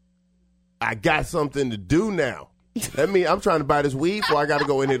 I got something to do now. That means I'm trying to buy this weed before I got to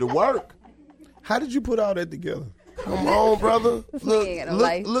go in here to work. How did you put all that together? Come on, brother. Look, ain't got no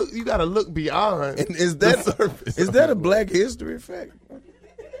life. look. You got to look beyond. And is that a Black History fact?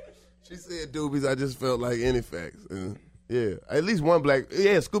 She said doobies. I just felt like any facts. Yeah, at least one black.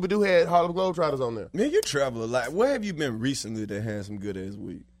 Yeah, Scooby Doo had Harlem Globetrotters on there. Man, you travel a lot. Where have you been recently that had some good ass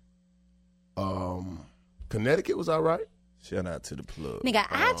weed? Connecticut was all right. Shout out to the plug. Nigga,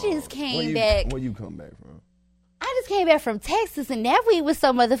 I just came back. Where you come back from? I just came back from Texas and that weed was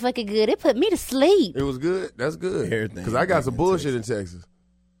so motherfucking good. It put me to sleep. It was good. That's good. Everything Because I got some in bullshit in Texas.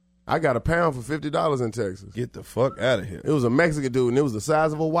 I got a pound for $50 in Texas. Get the fuck out of here. It was a Mexican dude, and it was the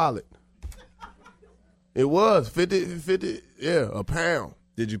size of a wallet. It was 50, yeah, a pound.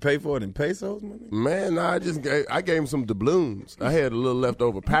 Did you pay for it in pesos, money? Man, nah, I gave him some doubloons. I had a little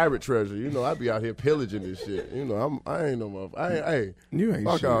leftover pirate treasure. You know, I be out here pillaging this shit. You know, I ain't no motherfucker. You ain't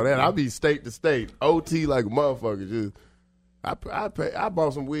fuck shit, all that. man. I be state to state, OT like a motherfucker. Just I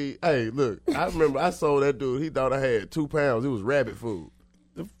bought some weed. Hey, look, I remember I sold that dude. He thought I had 2 pounds. It was rabbit food.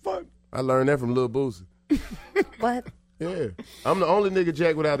 The fuck? I learned that from Lil Boosie. What? Yeah, I'm the only nigga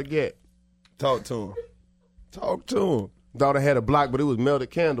Jack without a gat. Talk to him. Talk to him. Thought I had a block, but it was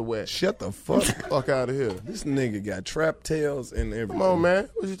melted candle wax. Shut the fuck. Fuck out of here. This nigga got trap tails and everything. Come on, man.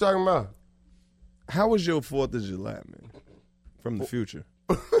 What you talking about? How was your 4th of July, man? From the future.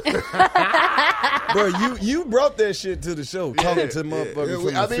 Bro, you brought that shit to the show, talking to motherfuckers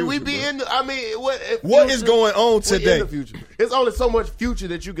from the I mean, we future, be bro. in the, I mean, What is going on We in today? the future. It's only so much future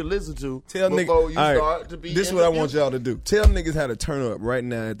that you can listen to Tell before niggas, you all start right, to be this is in what the I want future. y'all to do. Tell niggas how to turn up right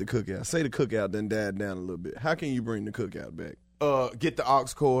now at the cookout. Say the cookout done died down a little bit. How can you bring the cookout back? Get the aux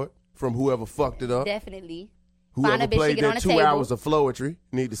cord from whoever fucked it up. Definitely. Whoever Find a bitch to played get on that the 2 table. hours of flowetry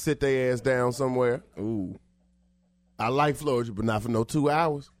need to sit their ass down somewhere. Ooh. I like flowetry, but not for no 2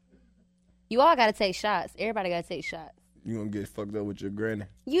 hours. You all gotta take shots. Everybody gotta take shots. You gonna get fucked up with your granny.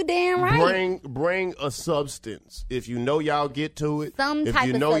 You damn right. Bring a substance. If you know y'all get to it. Some if type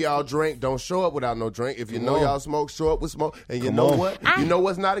you of know y'all substance. drink, don't show up without no drink. If you Come know on. y'all smoke, show up with smoke. And you Come know on. what? You know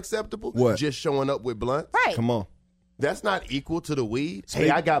what's not acceptable? What? Just showing up with blunts. Right. Come on. That's not equal to the weed. Hey,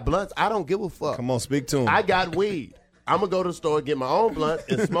 I got blunts. I don't give a fuck. Come on, speak to him. I got weed. I'm going to go to the store and get my own blunts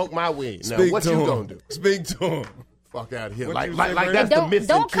and smoke my weed. Now, Speak what to you him. going to do? Speak to him. Fuck out of here. What Like you say, Brandon? that's the Don't missing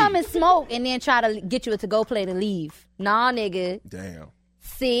don't key. come and smoke and then try to get you a to-go plate and leave. Nah, nigga. Damn.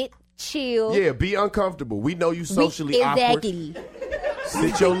 sit, chill. Yeah, be uncomfortable. We know you socially exactly. awkward.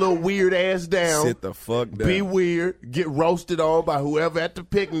 Sit your little weird ass down. Sit the fuck down. Be weird. Get roasted on by whoever at the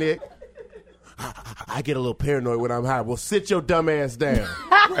picnic. I get a little paranoid when I'm high. Well, sit your dumb ass down.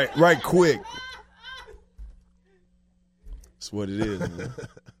 right quick. That's what it is, man.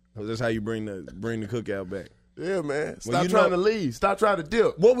 That's how you bring the cookout back. Yeah, man. Stop trying to leave. Stop trying to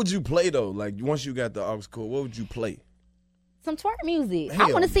dip. What would you play, though? Like, once you got the aux cord, what would you play? Some twerk music. Hell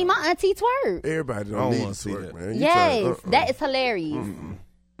I want to see my auntie twerk. Everybody don't need to see that, man. Yes, that is hilarious.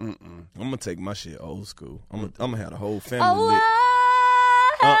 I'm going to take my shit old school. I'm going to have the whole family lit.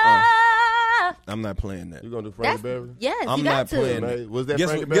 I'm not playing that. You going to do Frankie Beverly? Yes, I'm you got not to. playing that. Was that Guess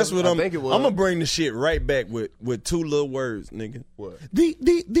Frankie what? Guess Beverly? what? I think it was. I'm going to bring the shit right back with two little words, nigga. What? Deep.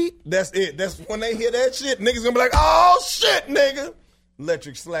 That's it. That's when they hear that shit, niggas going to be like, oh, shit, nigga.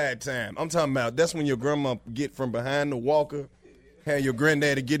 Electric slide time. I'm talking about that's when your grandma get from behind the walker, have your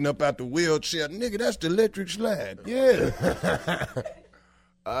granddaddy getting up out the wheelchair. Nigga, that's the electric slide. Yeah.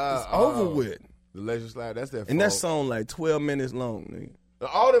 It's over with. The electric slide, that's that. And that song like 12 minutes long, nigga.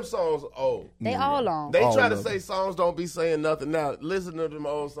 All them songs are old. They all long. They All try to of say songs don't be saying nothing now. Listen to them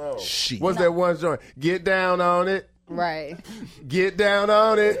old songs. Shit. What's that one joint? Get down on it. Right. Get down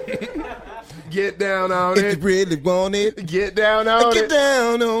on it. Get down on If it. you really want it, Get down on get it.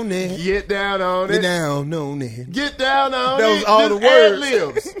 down on it. Get down on Get it. down on it. Get down on it. That was all the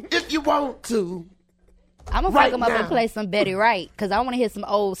words. Ad-libs. If you want to. I'm going to fuck them up and play some Betty Wright because I want to hear some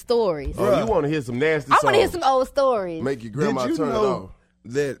old stories. Oh, you want to hear some nasty songs. I want to hear some old stories. Make your grandma Did you turn it know off.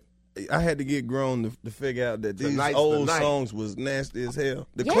 that I had to get grown to figure out that these Tonight's old the night. songs was nasty as hell.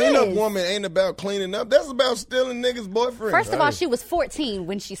 The Yes. cleanup woman ain't about cleaning up. That's about stealing niggas' boyfriend. First of all, she was 14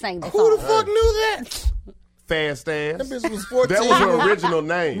 when she sang the song. Who the fuck knew that? Fast That ass. bitch was 14. That was her original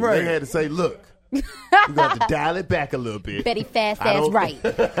name. Right. They had to say, look, you got to dial it back a little bit. Betty Fast I Ass don't- Right.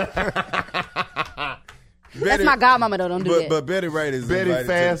 That's Betty- my godmama though. Don't do that. But Betty Wright is Betty invited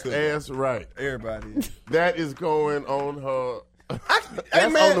Fast to the cookout. Ass Right. Everybody. That is going on her. Hey,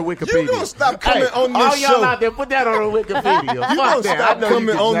 That's man, on the Wikipedia. You gonna stop coming on this all show. y'all out there, put that on the Wikipedia. You Fuck gonna that. stop I know you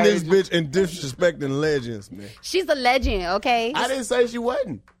coming can on this change it. bitch and disrespecting legends, man. She's a legend, okay? I didn't say she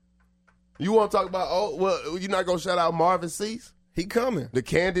wasn't. You want to talk about, you're not going to shout out Marvin Cease? He coming. The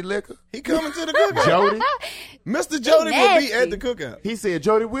candy liquor? He coming to the cookout. Jody? Mr. Jody will be nasty. at the cookout. He said,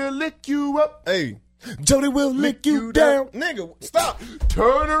 Jody will lick you up. Hey, Jody will lick you down. Nigga, stop.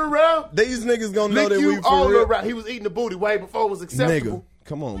 Turn around. These niggas gonna know Lick that we you for all real. around. He was eating the booty way before it was acceptable. Nigga,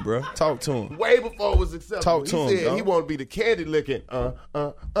 come on, bro. Talk to him. Way before it was acceptable. Talk to he him, said dog. he want to be the candy licking.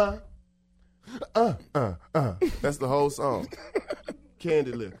 That's the whole song.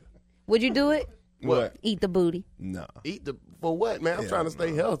 Candy licker. Would you do it? What? Eat the booty. Nah. Eat for what, man? I'm Yeah, trying to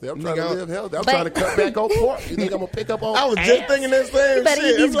stay healthy. I'm trying Nigga, to live healthy. I'm But- trying to cut back on pork. You think I'm going to pick up on I was ass? just thinking that same better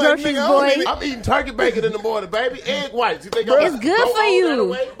shit. eat these I'm like, groceries, nigga, I don't boy. need- I'm eating turkey bacon in the morning, baby. Egg whites. You think I'm It's good for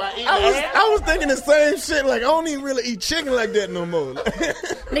you. I was thinking the same shit. Like, I don't even really eat chicken like that no more.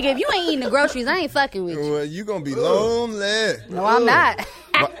 Nigga, if you ain't eating the groceries, I ain't fucking with you. Well, you gonna be lonely. No, I'm not.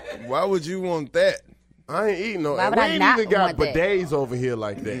 Why would you want that? I ain't eating no. Why would we I ain't not even got want that? bidets over here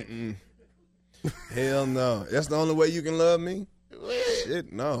like that. Hell no. That's the only way you can love me?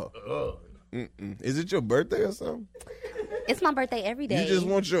 Shit, no. Is it your birthday or something? It's my birthday every day. You just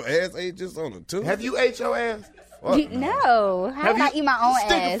want your ass ate just on a Tuesday? Have you ate your ass? No. How would I eat my own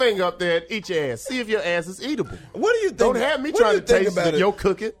Stick ass? a finger up there and eat your ass. See if your ass is eatable. What do you think? Don't have me what trying do to you think taste about it? your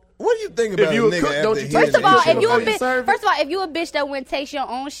cooking. What do you think about you a a nigga cook, after don't you he taste First of all, Shit if you a before you serve it? bitch that wouldn't taste your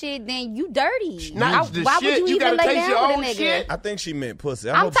own shit, then you dirty. Not the Why shit. would you gotta even lay taste your down own with a nigga? shit. I think she meant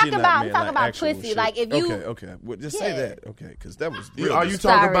pussy. I I'm hope she talking not about- I'm meant, talking like about actual pussy. shit. Like, if you- Okay. Well, just say Yeah. that. Okay, because that was. Are you talking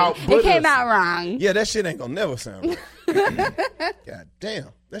Sorry. about It bullets? came out wrong. Yeah, that shit ain't gonna never sound right. God damn,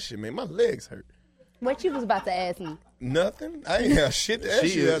 that shit made my legs hurt. What you was about to ask me? Nothing. I ain't have shit to ask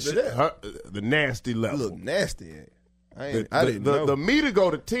She you is after that. the nasty level. Look nasty. I I didn't know. The meter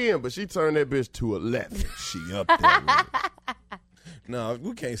go to 10, but she turned that bitch to 11. She up there. With it. No,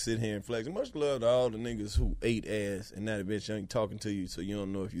 we can't sit here and flex. Much love to all the niggas who ate ass and now the bitch ain't talking to you, so you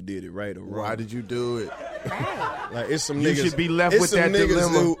don't know if you did it right or wrong. Why did you do it? Like it's some You niggas. should be left it's with some that niggas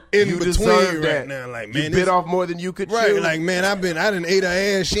dilemma. who in You between deserve right that. now. Like You man, bit this- off more than you could Right, chew. like man, I done ate her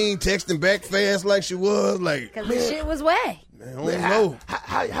ass. She ain't texting back fast like she was. Like Because the shit was wet. man, I don't know.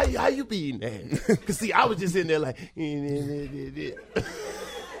 How you be eating that? Because see, I was just in there like.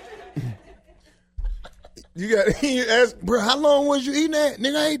 You ask, bro, how long was you eating that?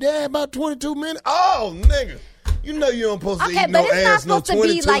 Nigga, I ate that about 22 minutes. Oh, nigga. You know you don't supposed to Okay, eat no but it's not ass no supposed to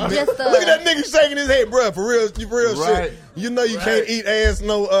be 22 like minutes. just a- Look at that nigga shaking his head, bro. For real Right. shit. You know you can't eat ass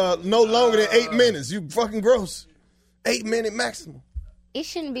no longer than 8 minutes. You fucking gross. 8 minute maximum. it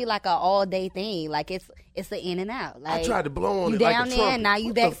shouldn't be like an all day thing. Like it's an in and out. Like I tried to blow on you it like down a there, trumpet. and now you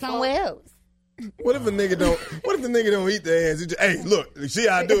What back the somewhere fuck? else. What if a nigga don't eat the hands? He just, hey, look, you see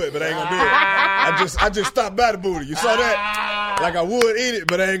how I do it, but I ain't gonna do it. I just stopped by the booty. You saw that? Like I would eat it,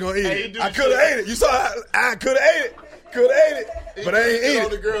 but I ain't gonna eat it. I could have ate it. You saw how I could have ate it. Could have ate it, but I ain't eat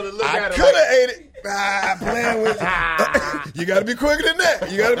it. I could have ate it. Playing with it. You gotta be quicker than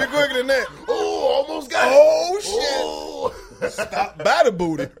that. Oh, almost got it. Oh shit! Stop by the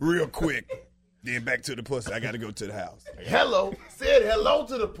booty real quick. Then back to the pussy. I gotta go to the house. Hello. Said hello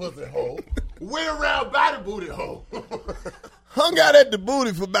to the pussy hole. Went around by the booty hole. Hung out at the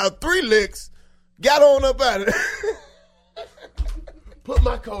booty for about 3 licks. Got on up out of there. Put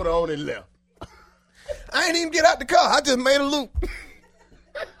my coat on and left. I ain't even get out the car. I just made a loop.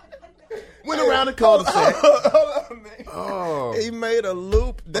 Went around the cul-de-sac. Hold on, man. Oh. He made a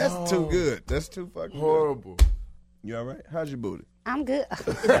loop. That's too good. That's too fucking Horrible. good. You all right? How's your booty? I'm good.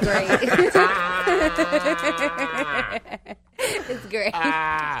 It's great. It's great.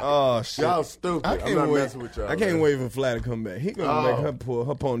 Oh, shit. Y'all stupid. I'm not messing with y'all. I can't man. wait for Fly to come back. He gonna make her pull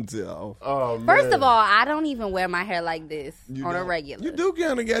her ponytail off. Oh, man. First of all, I don't even wear my hair like this You on a don't. regular. You do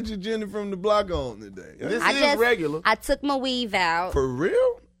kind of got your Jenny from the block on today. This I is just, regular. I took my weave out. For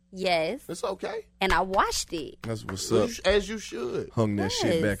real? Yes. It's okay. And I washed it. That's what's up. As you should. Hung that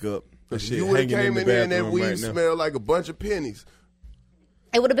shit Yes. back up. That shit You would have hanging came in in the here and that bathroom weed right now. smelled like a bunch of pennies.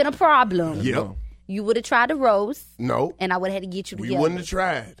 It would have been a problem. Yep. You would have tried to roast, No. and I would have had to get you We together. wouldn't have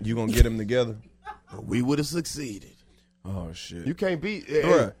tried. You gonna get them together? But we would have succeeded. Oh shit! You can't beat.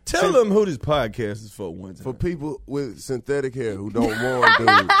 Bruh, tell them who this podcast is for one time. For people with synthetic hair who don't warn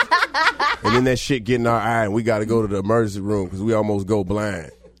dudes. And then that shit get in our eye and we got to go to the emergency room because we almost go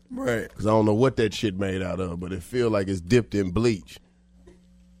blind. Right. Because I don't know what that shit made out of, but it feel like it's dipped in bleach.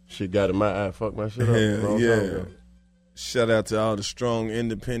 Shit got in my eye. Fuck my shit up. Hell yeah. Shout out to all the strong,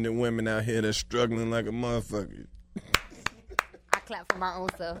 independent women out here that's struggling like a motherfucker. I clap for my own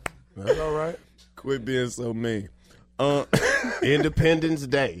self. That's all right. Quit being so mean. Independence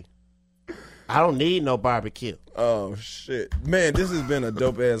Day. I don't need no barbecue. Oh, shit. Man, this has been a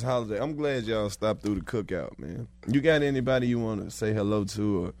dope-ass holiday. I'm glad y'all stopped through the cookout, man. You got anybody you want to say hello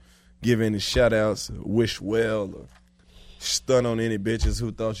to or give any shout-outs, or wish well, or stun on any bitches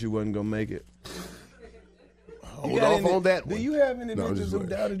who thought you wasn't going to make it? Hold off on that Do one. you have any No, bitches just who wait.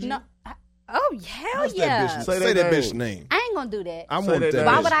 doubted you? No. Oh, hell What's yeah. that bitch? Say Say their that name. bitch name. I ain't going to do that. I Say want their that name.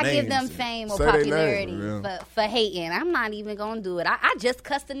 Why bitch would I name give them said. fame or Say their name. popularity For for hating? I'm not even going to do it. I just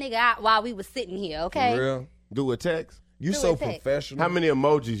cussed a nigga out while we was sitting here, okay? For real? Do a text. You Do so it, text. professional. How many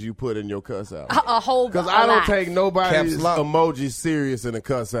emojis you put in your cuss out? A whole Because a I don't lot. take nobody's Caps lock. emoji serious in a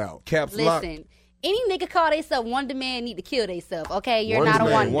cuss out. Caps lock? Listen, any nigga call theyself Wonder Man need to kill theyself, okay? You're Wonder not a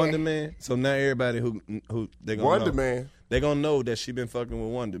Man. wonder. Wonder Man. So now everybody who they gonna Wonder know. Man. They gonna know that she been fucking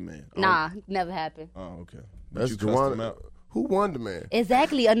with Wonder Man. Nah, never happened. Oh, okay. But That's you the cussed one. him out. Who Wonder Man?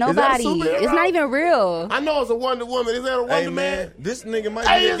 Exactly, a that a nobody. superhero? It's not even real. I know it's a Wonder Woman. Is that a Wonder Hey Man? man, this nigga might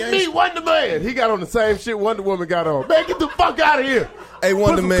Hey, be a it's me, gangster. Wonder Man. He got on the same shit Wonder Woman got on. Man, get the fuck out of here. Hey,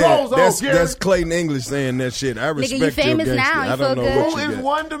 Wonder some Man, clothes on, that's Gary. Clayton English saying that shit. I respect you famous your gangster. now, you I don't feel know good? what Who you is got.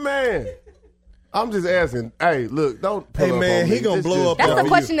 Wonder Man? I'm just asking. Hey, look, don't pull Hey up man, on he me. gonna This blow just- up. That's off the you.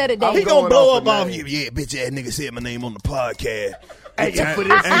 question of the day. I'm He going gonna blow off up the off name. you. Yeah, bitch ass nigga said my name on the podcast. Hey, for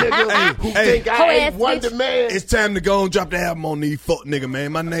this nigga who hey. think I Hoe ain't ass Wonder bitch. Man. It's time to go and drop the album on these fuck nigga,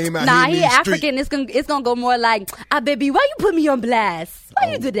 man. My name out Nah, here in he these African. streets. It's gonna go more like, baby, why you put me on blast?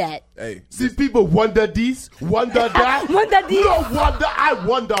 Why you do that? Hey, See, people wonder this, wonder that. Wonder this. No wonder, I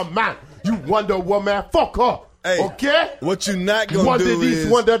wonder man. You Wonder Woman, fuck her. Hey, okay? what you not gonna Wonder do this, is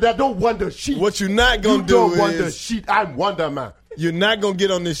wonder that. Don't wonder shit. what you not gonna You don't do wonder is shit. I'm Wonder Man. you're not gonna get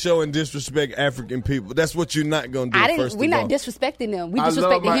on this show and disrespect African people. That's what you're not gonna do. First We're of not all. disrespecting them. We I love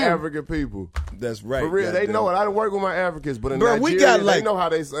disrespecting my him. African people. That's right. For real, they goddamn. know it. I done work with my Africans, but in Bro, Nigeria, we got like they know how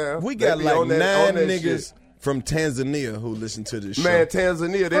they sound. We They got be like on that- on 9 that niggas shit. from Tanzania who listen to this Man, show.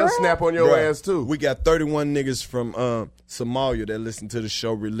 Tanzania, they'll snap on your Bruh, ass too. We got 31 niggas from Somalia that listen to the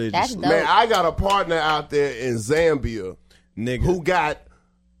show religiously. That's dope. Man, I got a partner out there in Zambia Nigga, who got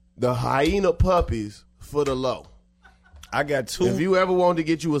the hyena puppies for the low. I got two. If you ever want to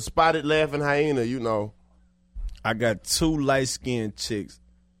get you a spotted laughing hyena, you know. I got 2 light-skinned chicks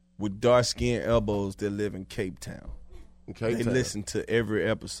with dark-skinned elbows that live in Cape Town. Okay, They listen to every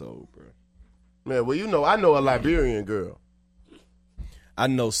episode, bro. Man, well, you know, I know a Liberian girl. I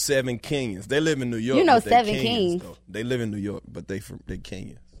know 7 Kenyans. They live in New York. You know but they 7 Kenyans, kings. though. They live in New York, but they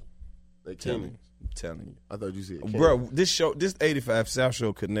Kenyans. They Telling Kenyan. you. I'm telling you. I thought you said Kenyan. Bro, this 85 South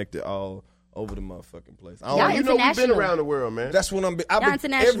show connected all over the motherfucking place. Y'all You know we've been around the world, man. That's what Y'all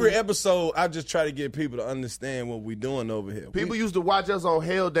international. every episode, I just try to get people to understand what we doing over here. People used to watch us on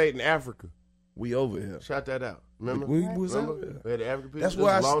Hell Date in Africa. We over here. Shout that out. Remember? We was over here. We had the African people. That's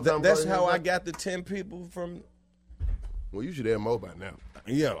why. That's how I got the 10 people from. Well, you should have more by now.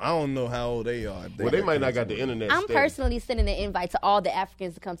 Yeah, I don't know how old they are. They might not got the internet. I'm personally sending an invite to all the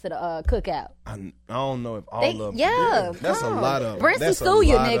Africans to come to the cookout. I don't know if all of them. Yeah, that's a lot of them. Bring some That's a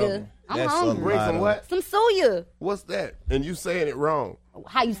suya, lot of nigga. them. I'm That's a hungry. Bring lot some of what? Some suya. What's that? And you saying it wrong.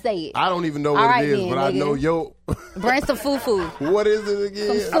 How you say it? I don't even know All what right it is, then, but I nigga. know yo. Bring some fufu. What is it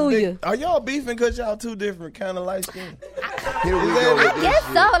again? Some suya. Are y'all beefing because y'all two different kind of light skin? Here we go. with I this guess shit.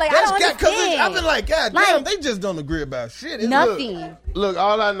 so. Like, I don't understand. I've been like, God Like- damn, they just don't agree about shit. Nothing. Look,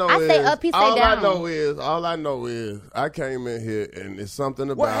 all I know I is say up, he say all down. I know is I came in here and it's something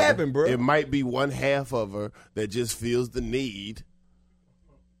about What happened, her. bro? It might be one half of her that just feels the need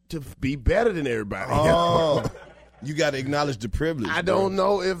to be better than everybody. Oh, you got to acknowledge the privilege. I bro. don't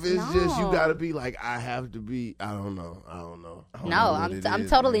know if it's just you No. got to be like I have to be. I don't know. No, I'm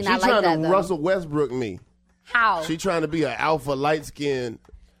totally She's not like trying that to though. Russell Westbrook me. How? She trying to be an alpha light skin,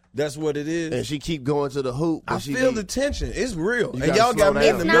 That's what it is. and she keep going to the hoop. But I she feel be- the tension. It's real. You And gotta y'all got slow me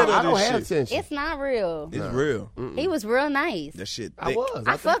in the down. middle I of don't this have shit. tension. It's not real. It's real. He was real nice. That shit I thick. was.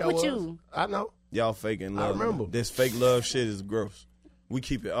 I think fuck with was. you. I know. Y'all faking love. remember. This fake love shit is gross. We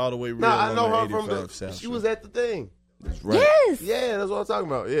keep it all the way real. No, I on know the her from 85 the. South She Show. was at the thing. That's right. Yes. Yeah, that's what I'm talking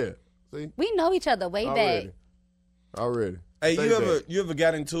about. Yeah. See, We know each other way back. already. Hey, Say you ever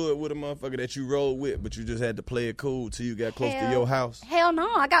got into it with a motherfucker that you rolled with, but you just had to play it cool till you got close to your house? Hell no.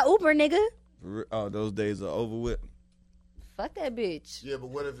 I got Uber, nigga. Oh, those days are over with. Fuck that bitch. Yeah, but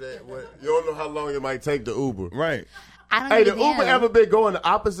what if that? You don't know how long it might take the Uber. Right. I don't Hey, give the a Uber damn. ever been going the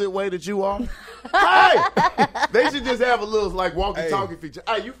opposite way that you are? Hey, they should just have a little like walkie-talkie feature.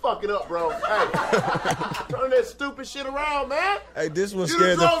 Hey, you fuck it up, bro. Hey, turn that stupid shit around, man. Hey, this one You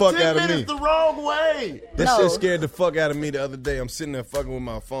scared the drove fuck 10 out of me. minutes the wrong way. This No. shit scared the fuck out of me the other day. I'm sitting there fucking with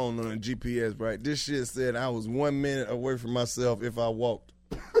my phone on a GPS, right? This shit said I was 1 minute away from myself if I walked.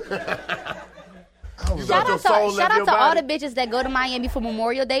 Shout your out soul to, left shout out your to all body? the bitches that go to Miami for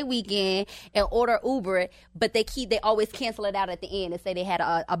Memorial Day weekend and order Uber, but they always cancel it out at the end and say they had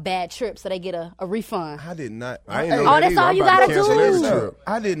a bad trip, so they get a refund. I did not. I ain't Hey, know that that's either. all I'm you about to gotta cancel do. every trip.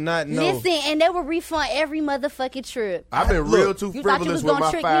 I did not know. Listen, and they will refund every motherfucking trip. I've been real too You thought you frivolous was with gonna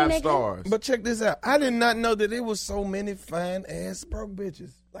my trick me, 5 nigga? stars. But check this out. I did not know that there was so many fine ass broke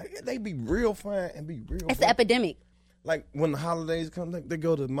bitches. Like they be real fine and be real. It's broke. an epidemic. Like when the holidays come, like, they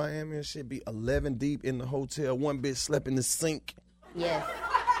go to Miami and shit. Be 11 deep in the hotel. One bitch slept in the sink. Yes.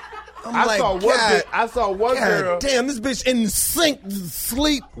 I'm I like, saw one. God, I saw one God girl. damn, this bitch in the sink,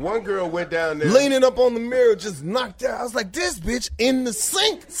 sleep, One girl went down there. leaning up on the mirror, just knocked out. I was like, this bitch in the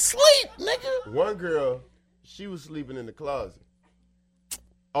sink, sleep, nigga. One girl, she was sleeping in the closet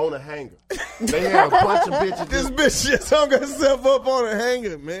on a hanger. They had a bunch of bitches. This bitch just hung herself up on a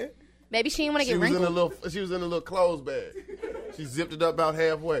hanger, man. Maybe she didn't want to She get was in a wrinkled. little. She was in a little clothes bag. She zipped it up about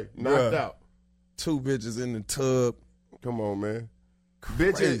halfway, knocked Bruh. out. 2 bitches in the tub. Come on, man.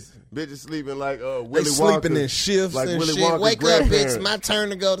 Crazy. Bitches sleeping like They Willy Wonka. sleeping in shifts like and Willy shit. Wonka's Wake up, grandparents. bitch. My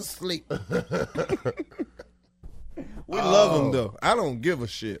turn to go to sleep. We love them, though. I don't give a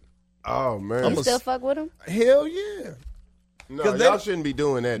shit. Oh man. I'm You still fuck with him? Hell yeah. No, 'Cause y'all they- shouldn't be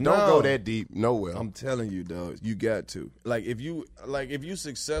doing that. Don't No. go that deep nowhere. I'm telling you, though, you got to. Like if you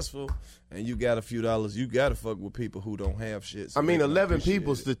successful and you got a few dollars, you got to fuck with people who don't have shit. So I mean, they can 11 appreciate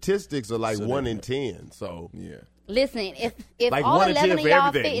people. it. Statistics are like So 1 they in can- 10. So Yeah. Listen, if like all 1 in 10 11 of for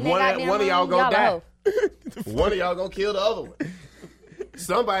y'all fit everything. in that One goddamn of y'all room, gonna y'all die. a hoe. One of y'all gonna kill the other one.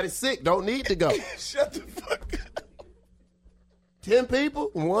 Somebody sick, don't need to go. Shut the fuck up. 10 people?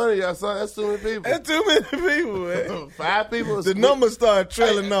 One of y'all, son, that's too many people. That's too many people, man. 5 people. The numbers start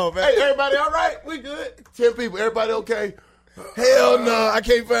trailing off. Hey, everybody all right? We good? 10 people. Everybody okay? Hell no, I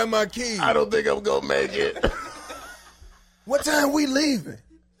can't find my keys. I don't think I'm gonna make it. What time we leaving?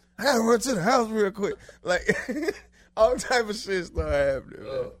 I gotta run to the house real quick. Like, all type of shit start happening,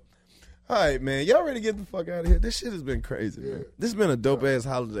 man. All right, man. Y'all ready to get the fuck out of here? This shit has been crazy, man. This has been a dope-ass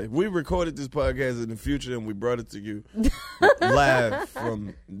holiday. We recorded this podcast in the future, and we brought it to you live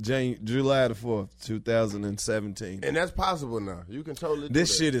from July the 4th, 2017. And that's possible now. You can totally do This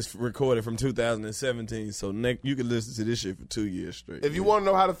that. shit is recorded from 2017, so you can listen to this shit for 2 years straight. If you want to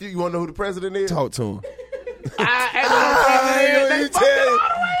know how to feel, you want to know who the president is? Talk to him. They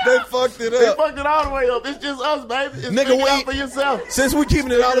They fucked it They up. fucked it all the way up. It's just us, baby. It's Nigga, figure it we- out for yourself. Since we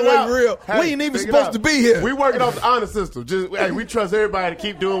keeping it all the Figure way out. real, Hey, we ain't even figure it supposed out. to be here. We working off the honor system. Just hey, we trust everybody to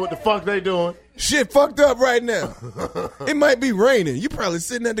keep doing what the fuck they doing. Shit fucked up right now. It might be raining. You probably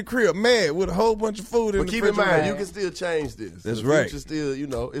sitting at the crib mad with a whole bunch of food in the But refrigerator. keep in mind, you can still change this. That's the right. future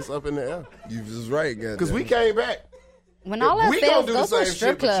still, it's up in the air. You was right, goddamn. Because we came back. When all that We gonna fails, do go the to a same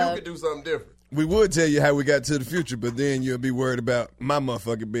strip shit, but you club. could do something different. We would tell you how we got to the future, but then you'll be worried about my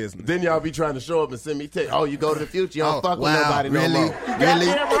motherfucking business. Then y'all be trying to show up and send me text. Oh, you go to the future, you don't Oh, fuck with wow, nobody really? no more. Really?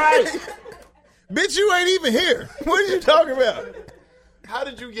 Goddamn right. Bitch, you ain't even here. What are you talking about? How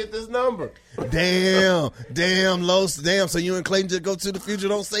did you get this number? Damn, Los. Damn, so you and Clayton just go to the future,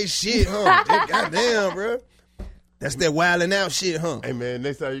 don't say shit, huh? Goddamn, bro. That's that wilding out shit, huh? Hey, man,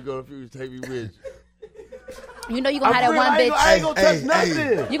 next time you go to the future, take me with you. You know you gonna have that one bitch. I ain't gonna touch Hey,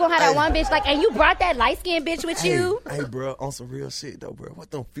 nothing. You gonna have that one bitch like, and you brought that light skinned bitch with you. Hey, bro, on some real shit, though, bro.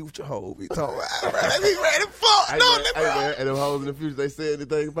 What them future hoes we talking about, bro? They be ready to fuck, Hey, don't they, man, bro? and them hoes in the future, they say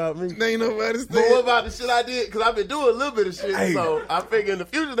anything about me? They ain't nobody But saying. what about the shit I did? Because I've been doing a little bit of shit, Hey. so I figure in the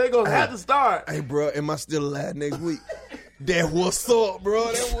future they gonna have to start. Hey, bro, am I still alive next week? That what's up, bro?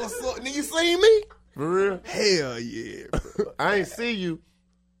 That what's up? Nigga, you seen me? For real? Hell yeah, bro. I ain't see you,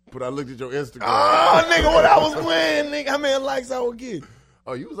 but I looked at your Instagram. Oh, nigga, what I was wearing, nigga. How many likes I would get?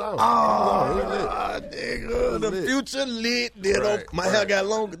 Oh, you was on. Nigga, the lit. future lit. Then Right, my hair got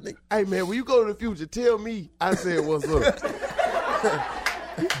longer, nigga. Hey, man, when you go to the future, tell me I said what's up.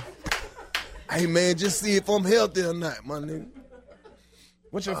 Hey, man, just see if I'm healthy or not, my nigga.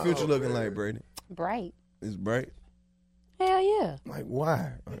 What's your future looking like, Brady? Bright. It's bright. Hell yeah. Like,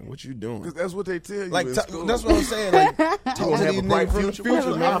 why? Like, what you doing? Because that's what they tell you Like, in school. that's what I'm saying. Like, talk You to gonna have these a bright niggas from the future? future, Have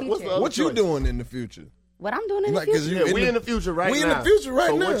a man. bright What's the other What you choice? doing in the future? What I'm doing in Like, the 'cause future. you- Yeah, we in the future right now. We in the future right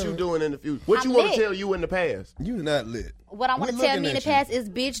so now. what you doing in the future? What I'm you want lit. to tell you in the past? You not lit. What I want We to tell looking me in the at you. past is,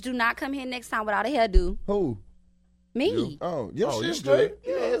 bitch, do not come here next time without a hairdo. Who? Me. Oh, your Oh, shit you straight?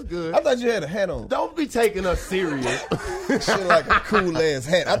 good? Yeah, it's good. I thought you had a hat on. Don't be taking us serious. Shit like a cool ass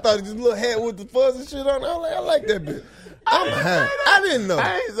hat. I thought it was a little hat with the fuzz and shit on it. I like that bitch. I'm high. I didn't know.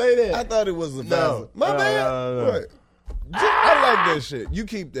 I ain't say that. I thought it was a No. visor. My bad. No. What? I like that shit. You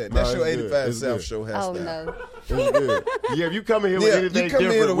keep that. That's No, your it's good. 85 It's South good. Show Oh, hairstyle. no. It's good. Yeah, if you come in here with Yeah, anything you come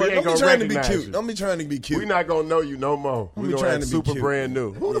different, here to we work. ain't Don't be gonna trying to be recognize cute. you. Don't be trying to be cute. We not gonna know you no more. Don't We be gonna trying act to be super cute. brand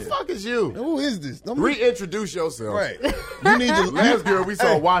new. Who the Yeah. fuck is you? Who is this? Don't be- Reintroduce yourself. Right. You need to. Last girl we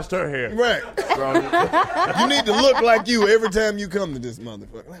saw washed her hair. Right. So, You need to look like you every time you come to this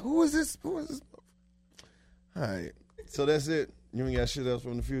motherfucker. Like, who is this? Who is this? All right. So that's it. You ain't got shit else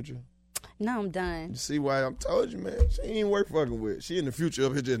from the future? No, I'm done. You see why I told you, man. She ain't worth fucking with. She in the future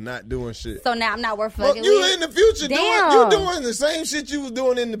up here just not doing shit. So now I'm not worth Well, fucking you with. in the future Damn. doing the same shit you was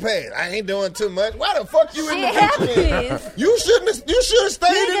doing in the past. I ain't doing too much. Why the fuck you in the Shit future? then? happens. You should have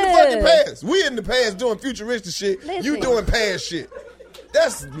stayed in the Nigga. fucking past. We in the past doing futuristic shit. You Listen. doing past shit.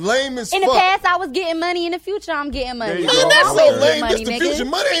 That's lame as In fuck. the past, I was getting money. In the future, I'm getting money. There you Man, go. that's I so like lame. money, This the nigga. future.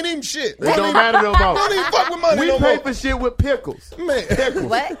 Money ain't even shit. it don't matter no Don't more. even fuck with money We no pay more. for shit with pickles. Man,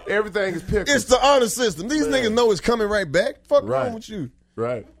 What? Everything is pickles. it's the honor system. These niggas know it's coming right back. Fuck Right. wrong with you?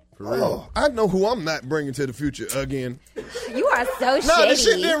 Right. For real. Oh, I know who I'm not bringing to the future again. You are so shady. No, this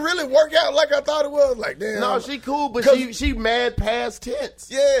shit didn't really work out like I thought it was. Like, damn. No, she cool, but 'Cause- she mad past tense.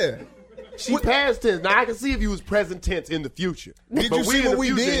 Yeah. She past tense. Now I can see if you was present tense in the future. Did but you we see in what the we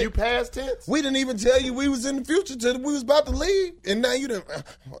future, did? You past tense. We didn't even tell you we was in the future till we was about to leave. And now you done,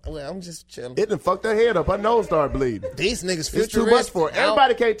 well, I'm just chilling. It done fucked her head up. Her nose started bleeding. These niggas It's too much for her.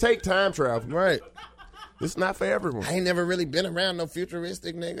 Everybody can't take time travel. Right. It's not for everyone. I ain't never really been around no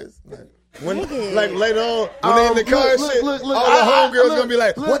futuristic niggas. When, Nigga. like later on, when they in the car and shit, all the homegirls gonna be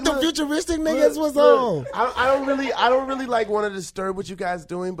like, "What the futuristic niggas was on?" I don't really like want to disturb what you guys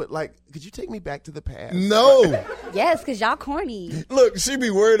doing, but like, could you take me back to the past? No, Yes, because y'all corny. look, she be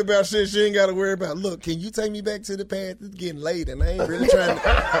worried about shit she ain't got to worry about. Look, can you take me back to the past? It's getting late, and I ain't really trying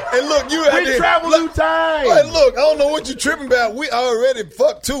to. And look, you out We there. travel through time. Like, look, I don't know what you tripping about. We already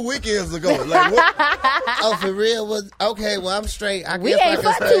fucked 2 weekends ago. Like, what? Oh, for real? Was okay. Well, I'm straight. I We guess ain't I can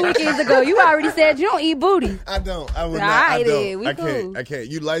fucked stay. 2 weekends ago. You already said you don't eat booty. I don't. I would All not. I right, don't. then. We I can't. cool. I can't.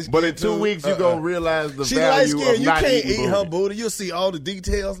 You light skinned But in 2 weeks, you gonna realize the She light value skinned. of You not can't eating eat booty. her booty. You'll see all the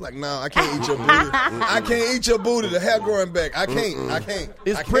details. Like, no, I can't eat your booty. I can't eat your booty. The hair growing back. I can't. I can't.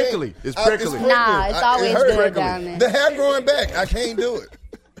 It's I can't. prickly. It's prickly. Nah, it's always hurts. good down there. The hair growing back. I can't do it.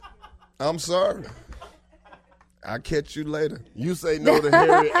 I'm sorry. I'll catch you later. You say no to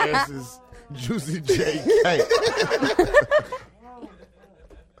hairy asses, Juicy JK.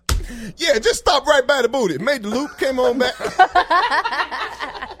 Yeah, just stop right by the booty. Made the loop. Came on back.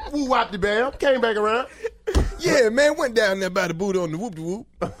 Woo wop the bam. Came back around. Yeah, man. Went down there by the booty on the whoop de whoop.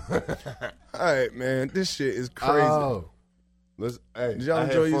 All right, man. This shit is crazy. Oh. Did y'all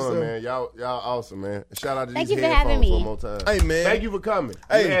enjoy yourself, man? Y'all awesome, man. Shout out to Thank these you for having headphones me. one more time. Hey, man. Thank you for coming.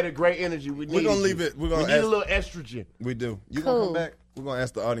 Hey. You added great energy. We're gonna leave it. We need a little estrogen. We do. You Cool. gonna come back? We're gonna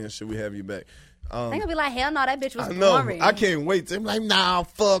ask the audience, should we have you back? They gonna be like, hell no, that bitch was I know. boring. I can't wait. I'm like, nah,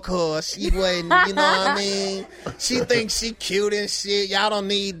 fuck her. She wasn't, you know what I mean? She thinks she cute and shit. Y'all don't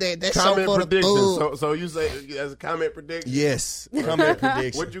need that. That's Comment so for the food. prediction. So you say as a comment prediction? Yes. Comment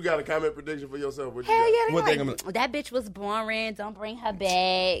prediction. What you got a comment prediction for yourself? What you Hell got? yeah, What they they like, that bitch was boring. Don't bring her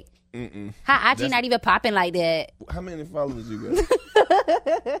back. Her IG not even popping like that. How many followers you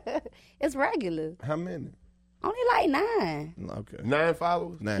got? It's regular. How many? Only like 9. Okay. 9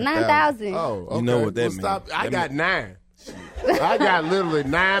 followers? 9,000. Oh, okay. You know what that means. Stop. I That got 9. I got literally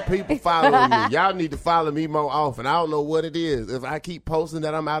 9 people following me. Y'all need to follow me more often. I don't know what it is. If I keep posting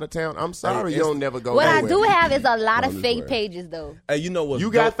that I'm out of town, I'm sorry you don't never go What I nowhere. do have is a lot of this fake way. pages, though. Hey, you know what?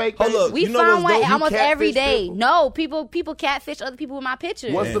 You got fake Hold pages? up. We You know find what's one dope? almost catfish every day. people? No, people catfish other people with my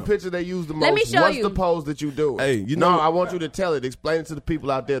picture. What's the picture they use the most? Let me show What's you. the pose that you do? Hey, you know- No, I want you to tell it. Explain it to the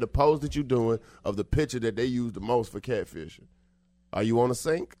people out there the pose that you're doing of the picture that they use the most for catfishing. Are you on a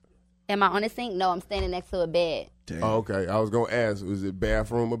sink? Am I on the sink? No, I'm standing next to a bed. Damn. Oh, okay. I was going to ask, was it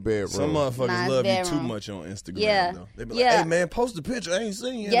bathroom or bedroom? Some motherfuckers Nah, it's love you too bedroom. much on Instagram. Yeah. Though. They be Yeah. like, hey, man, post a picture. I ain't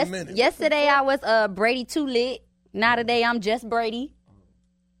seen you in a minute. Yesterday I was Brady too lit. Now today I'm just Brady.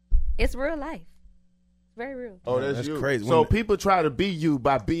 It's real life. It's very real. Oh, that's That's you. crazy. So When- people try to be you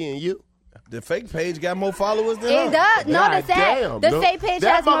by being you? The fake page got more followers than It her. does. No, God the damn. fake page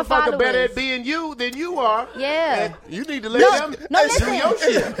that has more motherfucker better followers. at being you than you are. Yeah. And you need to let them No, do listen. your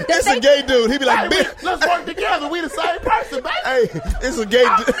shit. It's a gay dude. He be like, Hey, bitch. let's work together. We the same person, baby. Hey, it's a gay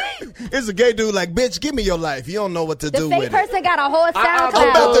dude. It's a gay dude like, bitch, give me your life. You don't know what to The do fake with it. person got a whole SoundCloud. I'm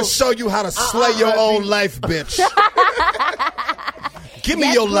about to show you how to slay your honey. own life, bitch. Give me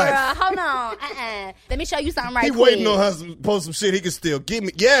Yes, your girl. life. Hold on. Let me show you something right He quick. waiting on her to post some shit he can steal. Give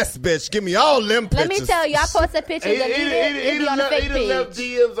me, yes, bitch. Give me all them pictures. Let me tell you, I posted pictures of it be on the fake He left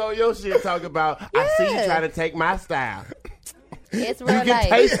page. DMs on your shit talking about, I see you Yeah. trying to take my style. It's You real can life.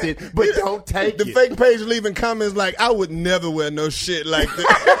 taste it, but don't take The it. fake page leaving comments like, I would never wear no shit like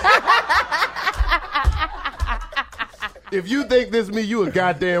that. If you think this me, you a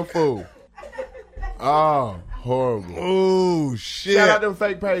goddamn fool. Oh, horrible. Oh, shit. Shout out them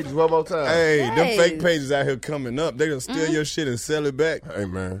fake pages one more time. Hey, them Hey. fake pages out here coming up. They gonna steal your shit and sell it back. Hey,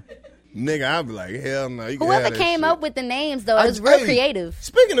 man. Nigga, I'll be like, hell no. You can Whoever have that came shit. up with the names, though, is real creative.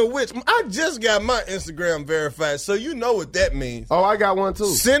 Speaking of which, I just got my Instagram verified, so you know what that means. Oh, I got one too.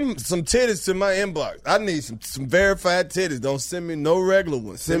 Send some titties to my inbox. I need some verified titties. Don't send me no regular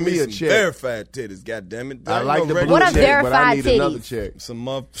ones. Send me a some check. verified titties. God damn it! I like the blue What check, are but I need verified another titties? check. some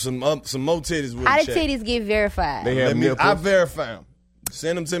more titties with How a did check. titties get verified? They have Let me, nipples. I verify them.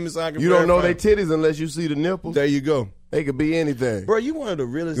 Send them to me so I can. You don't know verify they 'em. titties unless you see the nipples. There you go, They could be anything. bro. You one of the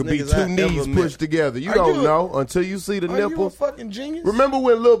realest Could be niggas two I knees ever met. pushed together. You Are don't you- know until you see the Are you a nipples. fucking genius? Remember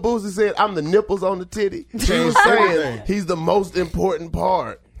when Lil Boosie said, "I'm the nipples on the titty"? He was Changed saying everything. he's the most important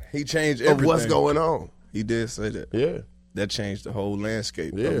part He changed of everything. what's going on. He did say that. Yeah, That changed the whole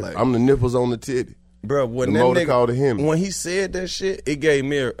landscape. yeah. I'm like, I'm the nipples on the titty. bro, when The that motor nigga, called to him. when he said that shit, it gave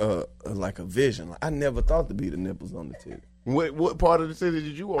me like a vision. Like, I never thought to be the nipples on the titty. What part of the titty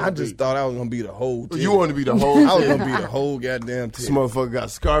did you want? I to just be? thought I was gonna be the whole titty. You wanted to be the whole. I was titty. gonna be the whole goddamn This titty. motherfucker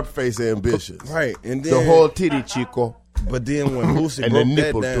got Scarface ambitions. Right, and then The whole titty, chico. But then when Boosie And the broke that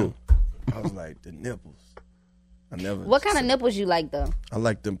nipples, down, too. I was like, the nipples. I never. What kind of nipples you like, though? I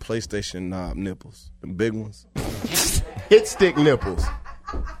like them PlayStation knob nipples, the big ones. Hit stick nipples.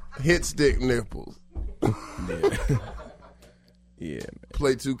 Hit stick nipples. Yeah, yeah, man.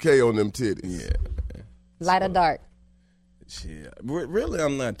 Play 2K on them titties. Yeah. Light or dark? Shit. Really,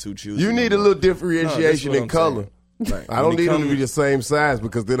 I'm not too choosy. You need a little differentiation in color. Like, I don't need them to be the same size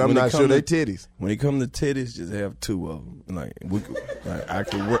because then I'm when it not come sure they to- titties. When it come to titties, just have two of them. Like I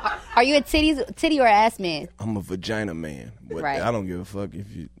could work. Are you a titty or ass man? I'm a vagina man. But Right. I don't give a fuck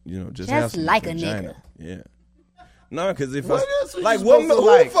if you just Just have some like a vagina. Yeah. No, because if What I else are you like, supposed to who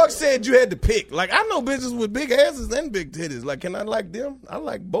like? the fuck said you had to pick? Like, I know bitches with big asses and big titties. Like, can I like them? I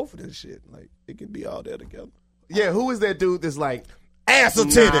like both of this shit. Like, it can be all there together. Yeah, who is that dude that's like, Ass or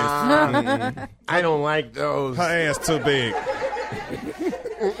titties? nah, I don't like those. Her ass too big.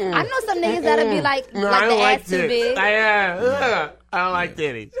 I know some niggas that'll be like, No, like I the don't like ass too titties. big. I don't like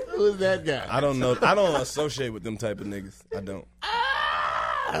titties. Who's that guy? I don't know. I don't associate with them type of niggas. I don't.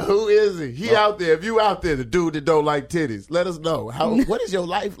 Who is he? He out there. If you out there, the dude that don't like titties, let us know. What is your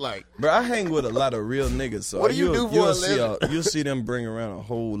life like? Bro, I hang with a lot of real niggas. So What do you do for a living? You'll see them bring around a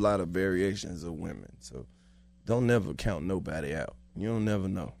whole lot of variations of women. So don't never count nobody out. You don't never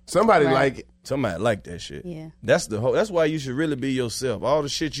know. Somebody like it. Somebody like that shit. Yeah. That's why you should really be yourself. All the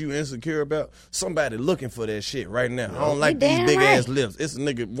shit you insecure about, somebody looking for that shit right now. I don't like these big ass lips. It's a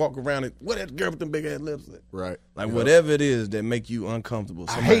nigga walk around and what that girl with them big ass lips at? Right. Like whatever it is that make you uncomfortable.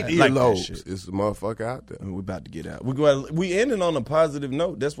 I hate earlobes. That shit. It's a motherfucker out there. We about to get out. We ending on a positive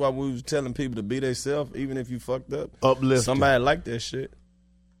note. That's why we was telling people to be themselves, even if you fucked up. Uplifting. Somebody like that shit.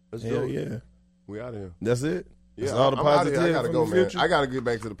 Let's Hell do it. yeah. We out of here. That's it. Yeah, That's all the I'm out of positive. here. I gotta go, man. Future? I gotta get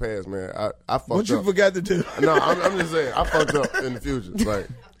back to the past, man. I fucked up. What you forgot to do? No, I'm just saying. I fucked up in the future. Like,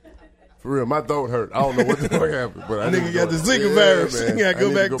 for real, my throat hurt. I don't know what the fuck happened. But I nigga got the Zika virus. Man. You gotta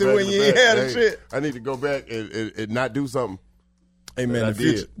go back to when you ain't had the shit. I need to go back and not do something. Hey, man,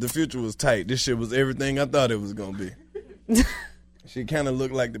 the future was tight. This shit was everything I thought it was going to be. She kind of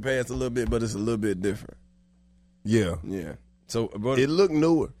looked like the past a little bit, but it's a little bit different. Yeah. Yeah. So, it looked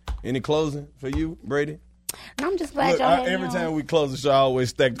newer. Any closing for you, Brady? I'm just glad y'all had every time we close the show, I always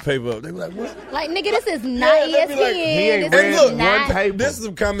stack the paper up. They be like, what? Like, nigga, this is not ESPN. This is not. One paper. This is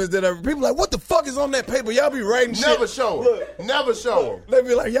some comments that people like, what the fuck is on that paper? Y'all be writing shit. Never show them. Never show them. They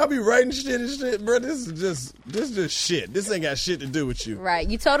be like, y'all be writing shit and shit, bro. This is just shit. This ain't got shit to do with you. Right.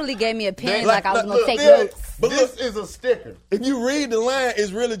 You totally gave me a pen like I was going to take yeah, notes. But this is a sticker. If you read the line,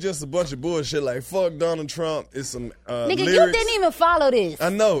 it's really just a bunch of bullshit like fuck Donald Trump. It's some Nigga, lyrics. you didn't even follow this. I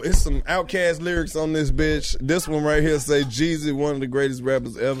know. It's some Outkast lyrics on this bitch. This one right here say Jeezy, one of the greatest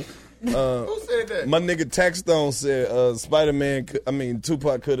rappers ever. Who said that? My nigga Taxstone said Spider-Man,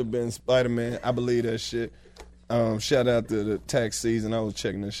 Tupac could have been Spider-Man. I believe that shit. Shout out to the tax season. I was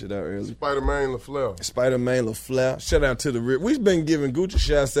checking that shit out earlier. Spider-Man LaFleur. Spider-Man LaFleur. Shout out to the real. We've been giving Gucci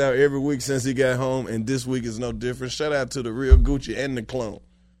shouts out every week since he got home, and this week is no different. Shout out to the real Gucci and the clone.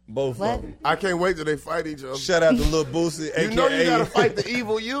 Both of them. I can't wait till they fight each other. Shout out to Lil Boosie, You a.k.a. know you gotta fight the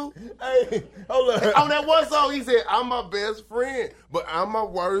evil you. Hey, hold on. On that one song, he said, I'm my best friend, but I'm my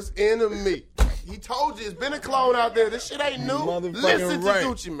worst enemy. He told you, it's been a clone out there. This shit ain't new. Listen to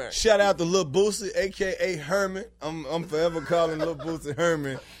Gucci, man. Shout out to Lil Boosie, a.k.a. Herman. I'm forever calling Lil Boosie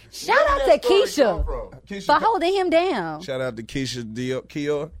Herman. Shout out to Keisha for holding him down. Shout out to Keisha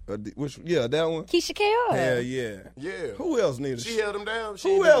Kior. That one. Keisha Kior. Hell yeah. Yeah. Who else needed? She held him down.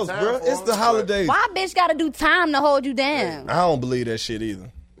 Who else, bro? It's the holidays. Why a bitch gotta do time to hold you down? I don't believe that shit either.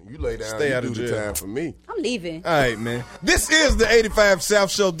 You lay down. Stay out of do the jail. time for me. I'm leaving. All right, man. This is the 85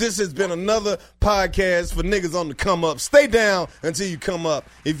 South Show. This has been another podcast for niggas on the come up. Stay down until you come up.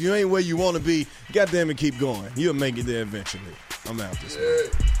 If you ain't where you want to be, goddamn it, keep going. You'll make it there eventually. I'm out this way.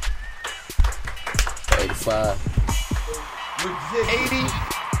 85. 85.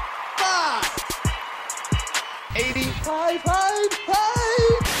 85.